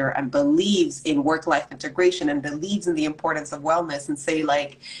manager and believes in work-life integration and believes in the importance of wellness and say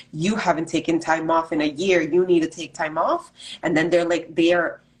like, you haven't taken time off in a year, you need to take time off. And then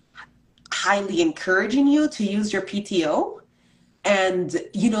they're highly encouraging you to use your PTO. And,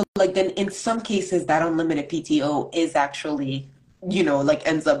 you know, like then in some cases that unlimited PTO is actually, you know, like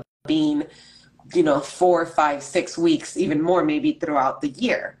ends up being, you know, 4, 5, 6 weeks, even more maybe throughout the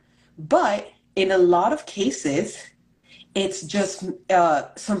year. But in a lot of cases, it's just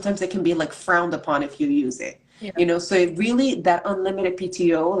sometimes it can be like frowned upon if you use it. Yeah. You know, so it really, that unlimited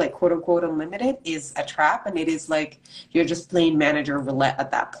PTO, like quote unquote unlimited, is a trap. And it is like you're just playing manager roulette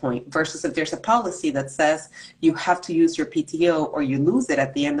at that point. Versus if there's a policy that says you have to use your PTO or you lose it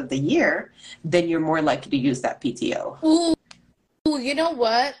at the end of the year, then you're more likely to use that PTO. Ooh, you know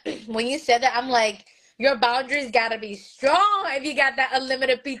what? When you said that, I'm like, your boundaries gotta be strong if you got that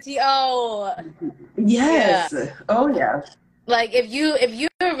unlimited PTO. Yeah. Yes. Oh, yeah. Like if you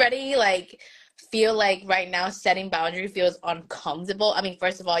already like feel like right now setting boundary feels uncomfortable. I mean,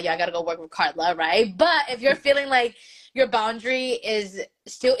 first of all, y'all gotta go work with Carla, right? But if you're feeling like your boundary is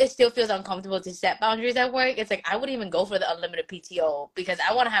still it still feels uncomfortable to set boundaries at work, it's like I wouldn't even go for the unlimited PTO because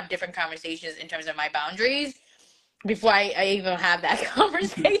I want to have different conversations in terms of my boundaries before I even have that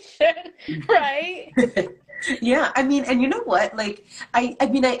conversation, right? Yeah, I mean, and you know what? Like, I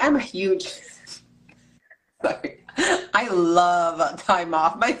mean, I'm a huge, sorry. I love time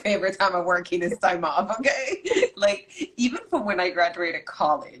off. My favorite time of working is time off, okay? Like, even from when I graduated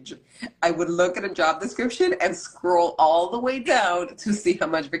college, I would look at a job description and scroll all the way down to see how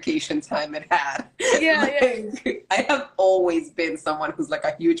much vacation time it had. Yeah, yeah. Like, I have always been someone who's like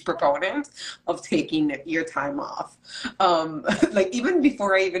a huge proponent of taking your time off. Like, even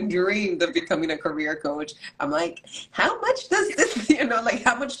before I even dreamed of becoming a career coach, I'm like, how much does this, like,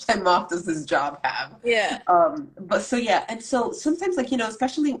 how much time off does this job have? Yeah. But so yeah, and so sometimes like,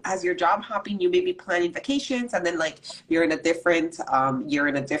 especially as you're job hopping, you may be planning vacations and then like you're in a different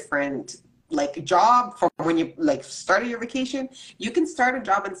like job from when you like started your vacation. You can start a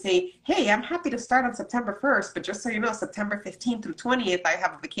job and say, hey, I'm happy to start on September 1st, but just so you know, September 15th through 20th, I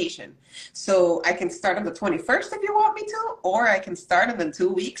have a vacation. So I can start on the 21st if you want me to, or I can start and then 2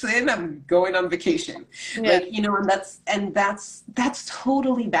 weeks in, I'm going on vacation. Yeah. Like, and that's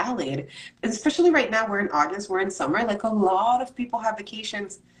totally valid. And especially right now, we're in August, we're in summer, like a lot of people have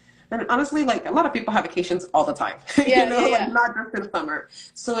vacations. And honestly, like a lot of people have vacations all the time, Yeah, yeah, like yeah. not just in summer.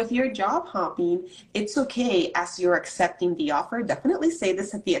 So if you're job hopping, it's okay as you're accepting the offer. Definitely say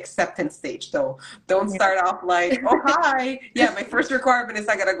this at the acceptance stage, though. Don't start off like, oh, hi. Yeah, my first requirement is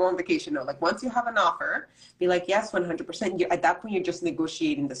I got to go on vacation. No, like once you have an offer, be like, yes, 100%. At that point, you're just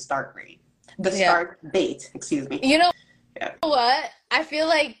negotiating the start rate, the Yeah. start date, excuse me. You know Yeah. what? I feel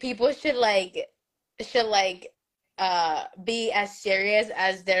like people should be as serious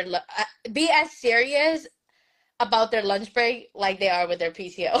as be as serious about their lunch break like they are with their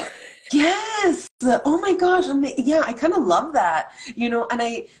PTO. Yes. Oh my gosh. Yeah, I kind of love that.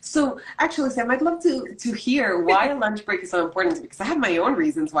 So actually, Sam, I'd love to hear why a lunch break is so important to me because I have my own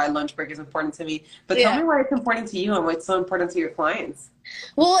reasons why lunch break is important to me. But tell me Yeah. why it's important to you and why it's so important to your clients.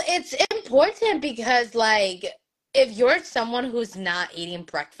 Well, it's important because like if you're someone who's not eating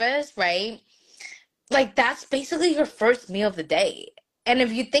breakfast, right? Like that's basically your first meal of the day. And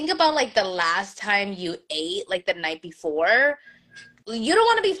if you think about like the last time you ate like the night before, you don't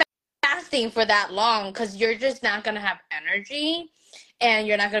want to be fasting for that long because you're just not going to have energy and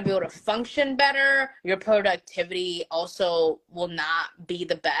you're not going to be able to function better. Your productivity also will not be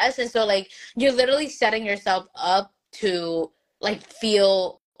the best. And so like you're literally setting yourself up to like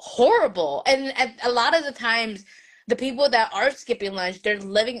feel horrible. And a lot of the times the people that are skipping lunch, they're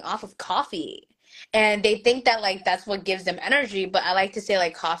living off of coffee. And they think that like that's what gives them energy, but I like to say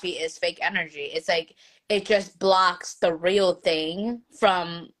like coffee is fake energy. It's like it just blocks the real thing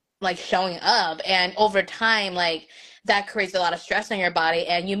from like showing up, and over time like that creates a lot of stress on your body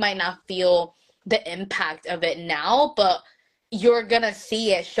and you might not feel the impact of it now, but you're gonna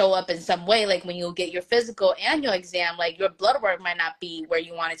see it show up in some way. Like when you get your physical annual exam, like your blood work might not be where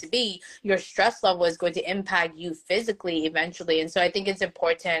you want it to be, your stress level is going to impact you physically eventually. And so I think it's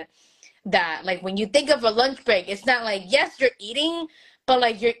important that like when you think of a lunch break, it's not like yes you're eating, but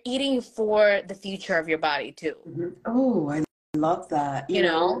like you're eating for the future of your body too. Oh, I love that. You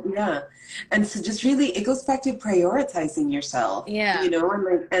know? Yeah. And so just really, it goes back to prioritizing yourself, Yeah. and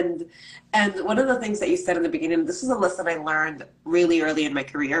like, and one of the things that you said in the beginning, this is a lesson I learned really early in my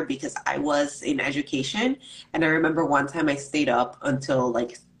career because I was in education. And I remember one time I stayed up until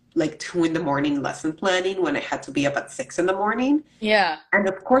like 2 in the morning lesson planning when I had to be up at 6 in the morning. Yeah. And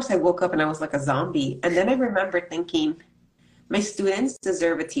of course I woke up and I was like a zombie. And then I remember thinking, my students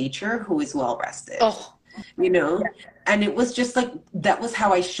deserve a teacher who is well rested. Oh. Yeah. And it was just like that was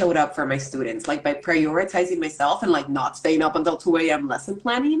how I showed up for my students, like by prioritizing myself and like not staying up until 2 a.m. lesson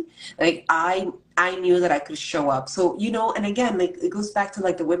planning. Like I knew that I could show up. So, and again, like it goes back to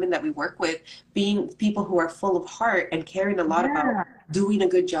like the women that we work with being people who are full of heart and caring a lot about doing a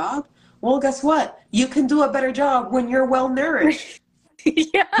good job. Well, guess what? You can do a better job when you're well nourished.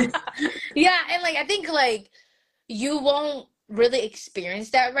 Yeah. Yeah. And like I think like you won't really experience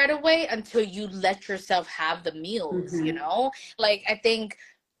that right away until you let yourself have the meals, Like I think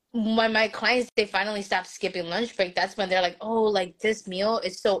when my clients they finally stop skipping lunch break, that's when they're like, oh, like this meal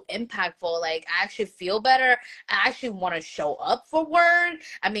is so impactful. Like I actually feel better. I actually want to show up for work.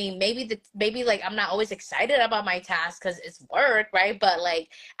 I mean, maybe like I'm not always excited about my task because it's work, right? But like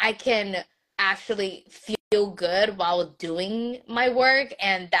I can actually feel good while doing my work,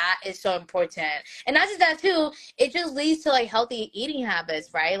 and that is so important. And not just that too, it just leads to like healthy eating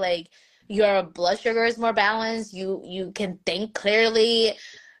habits, right? Like your blood sugar is more balanced, you can think clearly.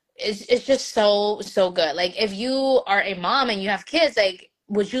 It's just so good. Like if you are a mom and you have kids, like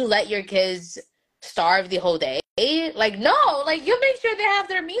would you let your kids starve the whole day? Like no, like you make sure they have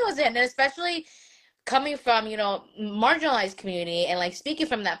their meals in, and especially coming from, marginalized community and like speaking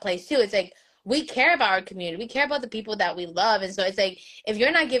from that place too, it's like we care about our community, we care about the people that we love. And so it's like if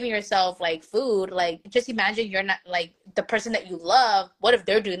you're not giving yourself like food, like just imagine you're not like the person that you love, what if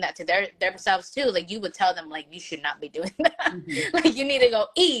they're doing that to themselves too? Like you would tell them like you should not be doing that. Like you need to go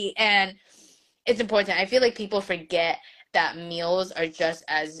eat. And it's important. I feel like people forget that meals are just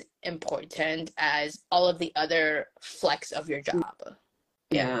as important as all of the other flex of your job.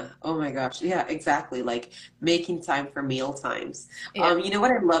 Yeah. Oh my gosh. Yeah, exactly. Like making time for meal times. Yeah. You know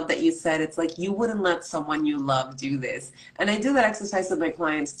what I love that you said? It's like you wouldn't let someone you love do this. And I do that exercise with my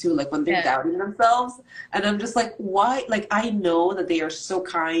clients too, like when they're Yeah. doubting themselves. And I'm just like, why? Like I know that they are so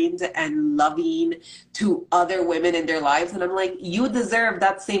kind and loving to other women in their lives. And I'm like, you deserve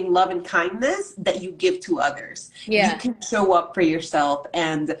that same love and kindness that you give to others. You Yeah. can show up for yourself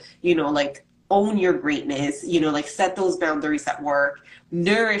and, like own your greatness, like set those boundaries at work,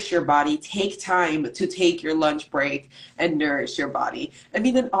 nourish your body, take time to take your lunch break and nourish your body. I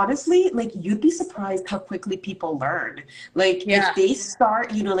mean, and honestly, like you'd be surprised how quickly people learn. Like Yeah. if they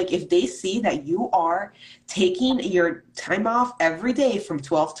start, like if they see that you are taking your time off every day from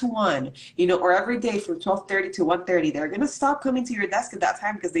 12 to 1, or every day from 12:30 to 1:30, they're going to stop coming to your desk at that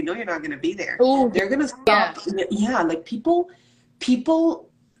time because they know you're not going to be there. Ooh, They're going to yeah. stop. Yeah, like people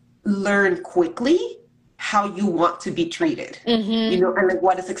learn quickly how you want to be treated, Mm-hmm. and like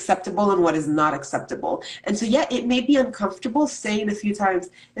what is acceptable and what is not acceptable. And so, yeah, it may be uncomfortable saying a few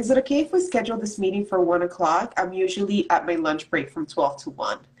times, is it okay if we schedule this meeting for 1 o'clock? I'm usually at my lunch break from 12 to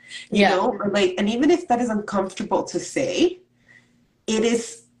 1, Yeah. or like, and even if that is uncomfortable to say,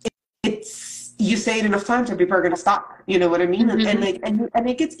 it's you say it enough times and people are going to stop, you know what I mean? Mm-hmm. And like and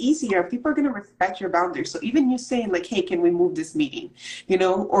it gets easier, people are going to respect your boundaries. So even you saying like, hey, can we move this meeting,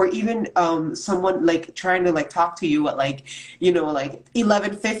 or even someone like trying to like talk to you at like, like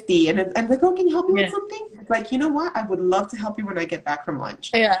 11:50 and like, oh, can you help me with something? It's like, you know what, I would love to help you when I get back from lunch.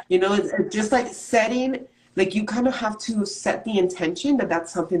 Yeah. It's just like setting, like you kind of have to set the intention that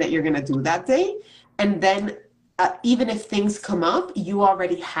that's something that you're going to do that day. And then even if things come up, you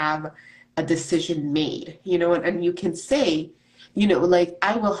already have a decision made, and you can say, like,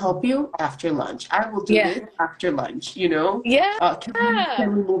 I will help you after lunch. I will do this after lunch, Yeah.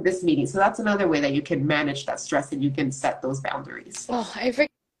 can we move this meeting? So that's another way that you can manage that stress and you can set those boundaries. Oh, I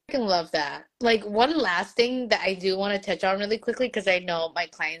freaking love that. Like one last thing that I do want to touch on really quickly, because I know my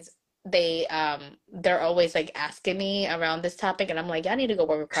clients, they're always like asking me around this topic, and I'm like, I need to go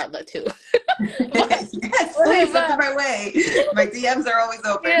work with Carla too. Yes, please, that's my way. My DMs are always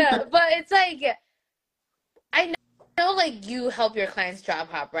open. Yeah, but it's like I know like you help your clients job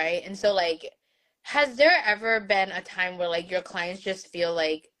hop, right? And so like has there ever been a time where like your clients just feel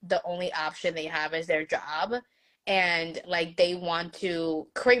like the only option they have is their job, and like they want to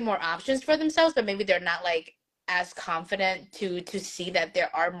create more options for themselves, but maybe they're not like as confident to see that there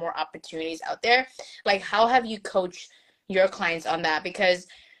are more opportunities out there? Like how have you coached your clients on that? Because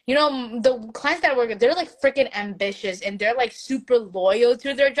the clients that I work with, they're like freaking ambitious and they're like super loyal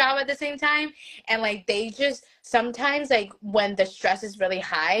to their job at the same time. And like they just sometimes like when the stress is really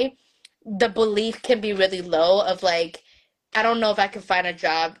high, the belief can be really low of like, I don't know if I can find a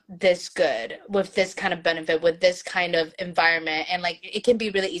job this good with this kind of benefit, with this kind of environment. And like it can be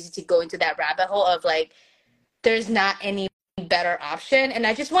really easy to go into that rabbit hole of like, there's not any better option. And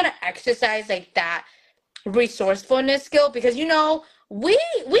I just want to exercise like that resourcefulness skill, because we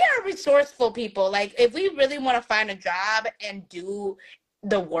are resourceful people. Like if we really want to find a job and do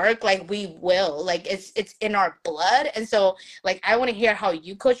the work, like we will, like it's in our blood. And so like I want to hear how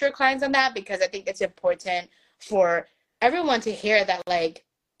you coach your clients on that, because I think it's important for everyone to hear that like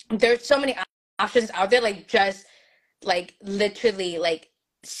there's so many options out there. Like just like literally like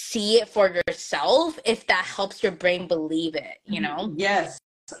see it for yourself if that helps your brain believe it. Yes.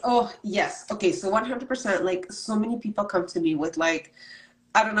 Oh, yes. Okay, so 100%, like so many people come to me with like,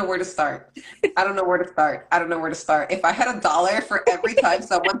 I don't know where to start. I don't know where to start. I don't know where to start. If I had $1 for every time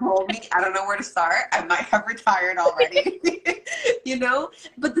someone told me I don't know where to start, I might have retired already.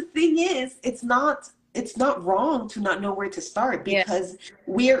 But the thing is, it's not it's not wrong to not know where to start, Yeah. because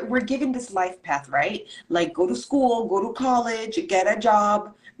we're given this life path, right? Like, go to school, go to college, get a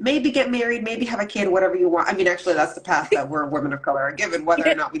job, maybe get married, maybe have a kid, whatever you want. I mean, actually, that's the path that we're women of color are given. Whether or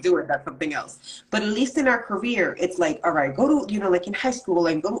Yeah. not we do it, that's something else. But at least in our career, it's like, all right, go to, like in high school,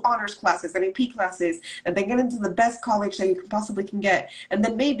 and go to honors classes and AP classes, and then get into the best college that you possibly can get. And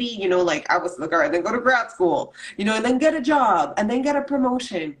then maybe, like I was like, all right, then go to grad school, and then get a job, and then get a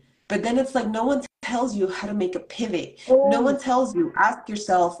promotion. But then it's like no one tells you how to make a pivot. No Oh, one tells you, ask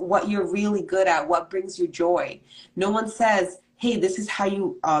yourself what you're really good at, what brings you joy. No one says, hey, this is how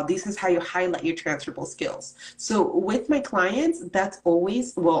you highlight your transferable skills. So with my clients, that's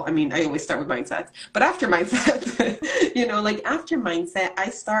always, well, I mean, I always start with mindset, but after mindset, like after mindset, I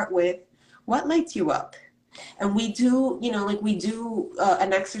start with what lights you up. And we do,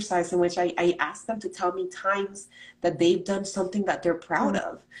 an exercise in which I ask them to tell me times that they've done something that they're proud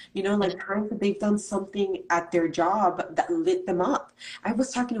of, like times that they've done something at their job that lit them up. I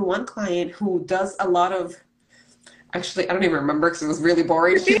was talking to one client who does a lot of, actually, I don't even remember because it was really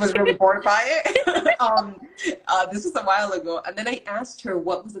boring. She was really bored by it. This was a while ago. And then I asked her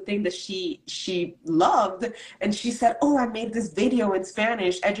what was the thing that she loved. And she said, oh, I made this video in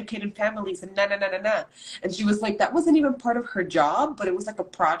Spanish, educating families and na na na na na. And she was like, that wasn't even part of her job, but it was like a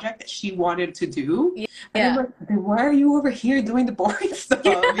project that she wanted to do. And I'm yeah. like, then why are you over here doing the boring stuff,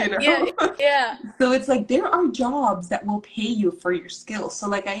 Yeah. Yeah. So it's like there are jobs that will pay you for your skills. So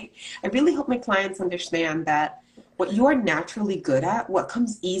like I really help my clients understand that what you are naturally good at, what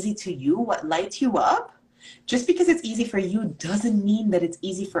comes easy to you, what lights you up, just because it's easy for you doesn't mean that it's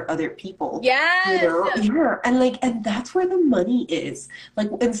easy for other people. Yes. Yeah. And that's where the money is. Like,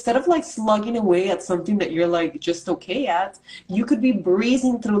 instead of like slugging away at something that you're like just okay at, you could be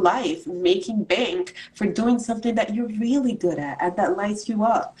breezing through life, making bank for doing something that you're really good at and that lights you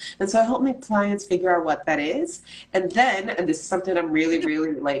up. And so I help my clients figure out what that is. And then, and this is something I'm really,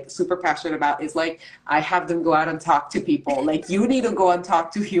 really like super passionate about, is like I have them go out and talk to people. Like, you need to go and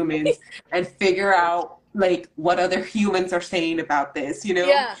talk to humans and figure out like what other humans are saying about this,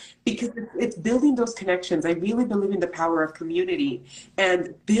 Yeah. because it's building those connections. I really believe in the power of community,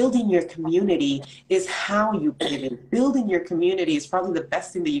 and building your community is how you pivot. Building your community is probably the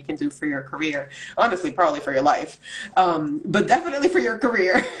best thing that you can do for your career. Honestly, probably for your life, but definitely for your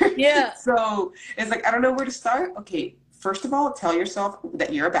career. Yeah. So it's like, I don't know where to start. Okay, first of all, tell yourself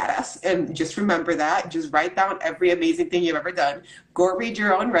that you're a badass, and just remember that. Just write down every amazing thing you've ever done. Go read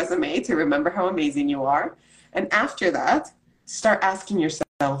your own resume to remember how amazing you are. And after that, start asking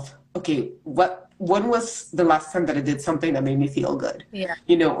yourself, okay, when was the last time that I did something that made me feel good? Yeah.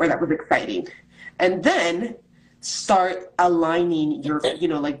 Or that was exciting. And then start aligning your,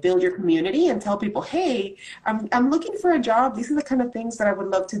 like build your community and tell people, hey, I'm looking for a job. These are the kind of things that I would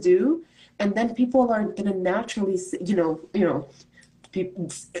love to do. And then people are going to naturally,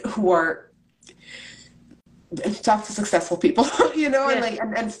 people who are, talk to successful people, and like,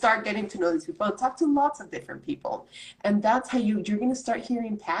 and start getting to know these people, and talk to lots of different people. And that's how you're going to start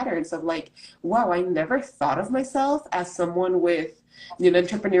hearing patterns of like, wow, I never thought of myself as someone with an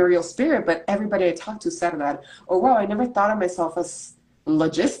entrepreneurial spirit, but everybody I talked to said that. Or, wow, I never thought of myself as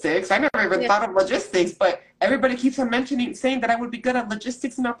logistics. I never even thought of logistics, but everybody keeps on saying that I would be good at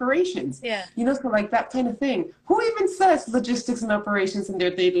logistics and operations. Yeah. So like that kind of thing. Who even says logistics and operations in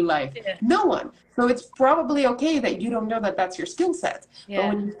their daily life? Yeah. No one. So it's probably okay that you don't know that that's your skill set. Yeah.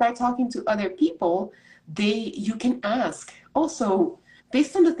 But when you start talking to other people, you can ask. Also,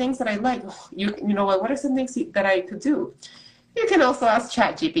 based on the things that I like, what are some things that I could do? You can also ask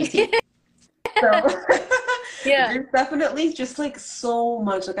ChatGPT. So Yeah. there's definitely just like so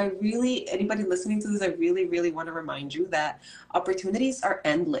much. Like, anybody listening to this, I really, really want to remind you that opportunities are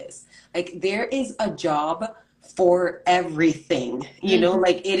endless. Like, there is a job for everything,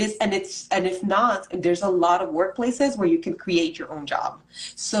 like it is. And if not, there's a lot of workplaces where you can create your own job.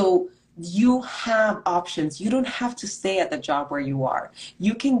 So you have options. You don't have to stay at the job where you are.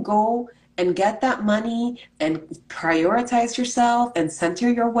 You can go and get that money and prioritize yourself and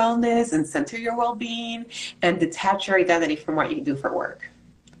center your wellness and center your well-being and detach your identity from what you do for work.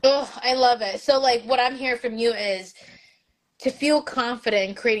 Oh, I love it. So like what I'm hearing from you is to feel confident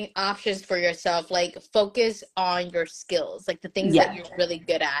in creating options for yourself, like focus on your skills, like the things that Yeah. you're really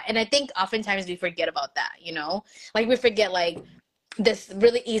good at. And I think oftentimes we forget about that, like we forget like this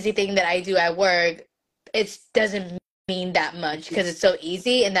really easy thing that I do at work, it doesn't mean that much because it's so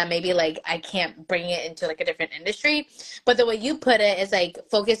easy, and that maybe like I can't bring it into like a different industry. But the way you put it is like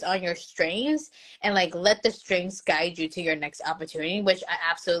focus on your strengths and like let the strengths guide you to your next opportunity, which I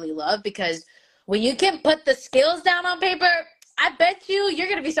absolutely love, because when you can put the skills down on paper, I bet you're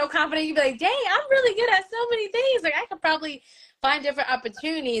gonna be so confident. You'd be like, dang, I'm really good at so many things. Like I could probably find different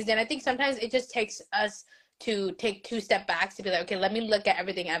opportunities. And I think sometimes it just takes us to take two step backs to be like, okay, let me look at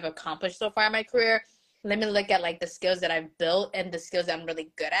everything I've accomplished so far in my career. Let me look at like the skills that I've built and the skills that I'm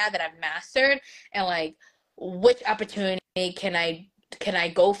really good at, that I've mastered, and like which opportunity can I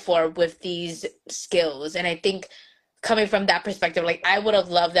go for with these skills. And I think coming from that perspective, like I would have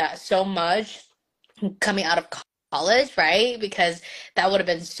loved that so much coming out of college, right? Because that would have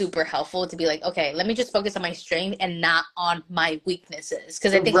been super helpful to be like, okay, let me just focus on my strength and not on my weaknesses.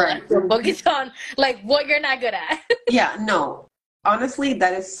 Because I think a lot of Right. people focus on like what you're not good at. Yeah, no. Honestly,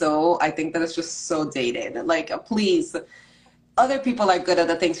 that is so, I think that is just so dated. Like, please, other people are good at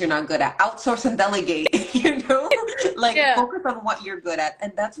the things you're not good at. Outsource and delegate, Like Yeah. focus on what you're good at.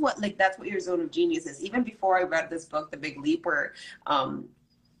 And that's what your zone of genius is. Even before I read this book, The Big Leap, where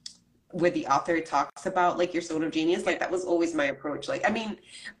the author talks about like your zone of genius, like that was always my approach. Like, I mean,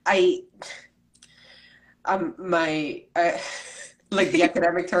 I my like the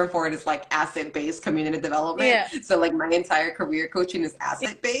academic term for it is like asset-based community development. Yeah. So like my entire career coaching is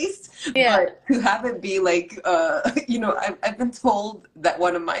asset-based. Yeah. But to have it be like I've been told that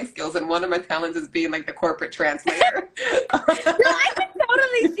one of my skills and one of my talents is being like the corporate translator. No, I can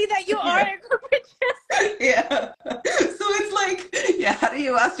totally see that you are Yeah. a corporate translator. Yeah. So it's like, yeah, how do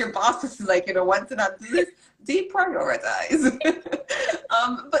you ask your bosses like, when to not do this? Deprioritize.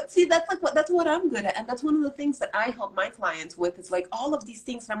 But see, that's what I'm good at. And that's one of the things that I help my clients with. It's like all of these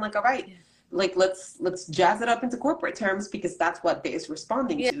things. And I'm like, all right, like let's jazz it up into corporate terms because that's what they're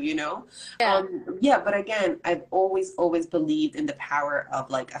responding to. Yeah. But again, I've always believed in the power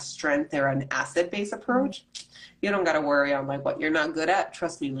of like a strength or an asset-based approach. You don't gotta worry on like what you're not good at.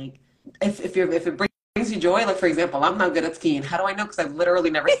 Trust me, like if it brings you joy, like for example, I'm not good at skiing. How do I know? Because I've literally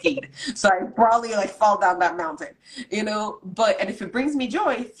never skied. So I probably like fall down that mountain, and if it brings me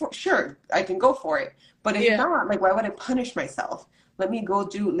joy, for sure, I can go for it. But if not, like why would I punish myself? Let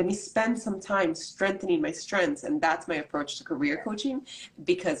me spend some time strengthening my strengths. And that's my approach to career coaching,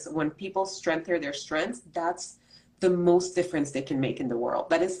 because when people strengthen their strengths, that's the most difference they can make in the world.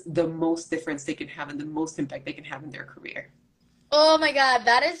 That is the most difference they can have and the most impact they can have in their career. Oh my God,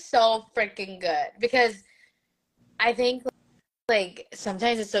 that is so freaking good. Because I think like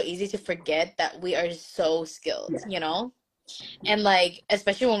sometimes it's so easy to forget that we are so skilled, Yeah. And like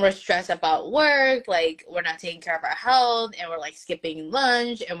especially when we're stressed about work, like we're not taking care of our health and we're like skipping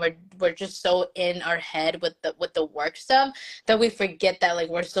lunch and we're just so in our head with the work stuff that we forget that like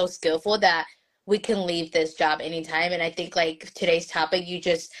we're so skillful that we can leave this job anytime. And I think like today's topic, you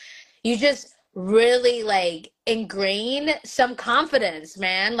just really like ingrain some confidence,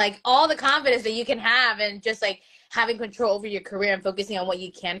 man. Like all the confidence that you can have and just like having control over your career and focusing on what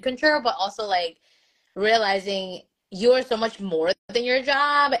you can control, but also like realizing you are so much more than your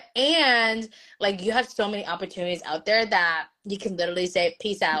job, and like you have so many opportunities out there that you can literally say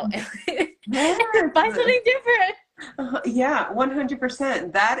peace out and Yes. find something different. Yeah,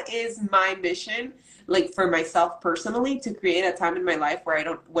 100%. That is my mission, like for myself personally, to create a time in my life where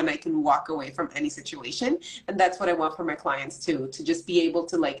when I can walk away from any situation. And that's what I want for my clients too, to just be able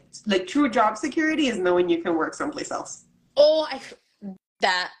to like true job security is knowing you can work someplace else. Oh,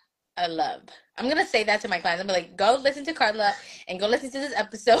 that I love. I'm gonna say that to my clients. I'm like, go listen to Carla and go listen to this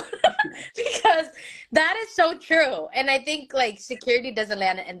episode because that is so true. And I think like security doesn't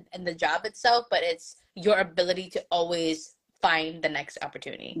land in the job itself, but it's your ability to always find the next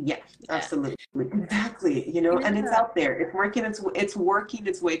opportunity. Yeah, absolutely. Exactly. And it's out there. It's working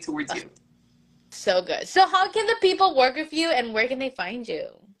its way towards you. So good. So how can the people work with you and where can they find you?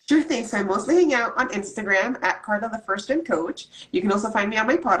 Sure thing. So I mostly hang out on Instagram at Carla the First Gen Coach. You can also find me on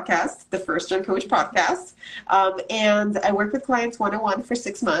my podcast, the First Gen Coach Podcast. And I work with clients one-on-one for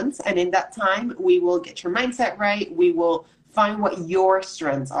 6 months. And in that time, we will get your mindset right. We will find what your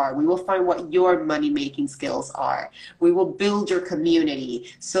strengths are. We will find what your money-making skills are. We will build your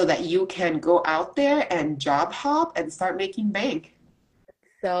community so that you can go out there and job hop and start making bank.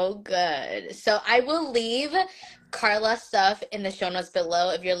 So good. So I will leave Carla's stuff in the show notes below.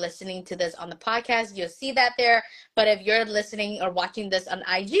 If you're listening to this on the podcast, you'll see that there. But if you're listening or watching this on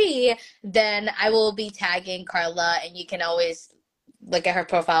IG, then I will be tagging Carla, and you can always look at her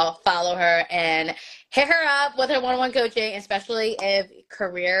profile, follow her, and hit her up with her one-on-one coaching, especially if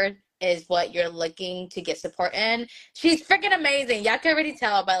career is what you're looking to get support in. She's freaking amazing. Y'all can already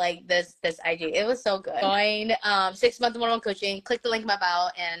tell by like this IG. It was so good. Join 6-month one-on-one coaching. Click the link in my bio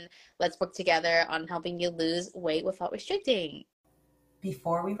and let's work together on helping you lose weight without restricting.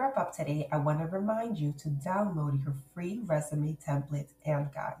 Before we wrap up today, I want to remind you to download your free resume template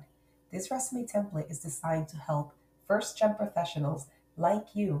and guide. This resume template is designed to help first gen professionals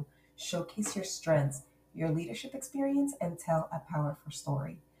like you showcase your strengths, your leadership experience, and tell a powerful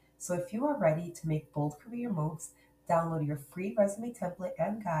story. So if you are ready to make bold career moves, download your free resume template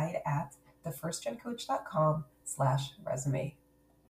and guide at thefirstgencoach.com/resume.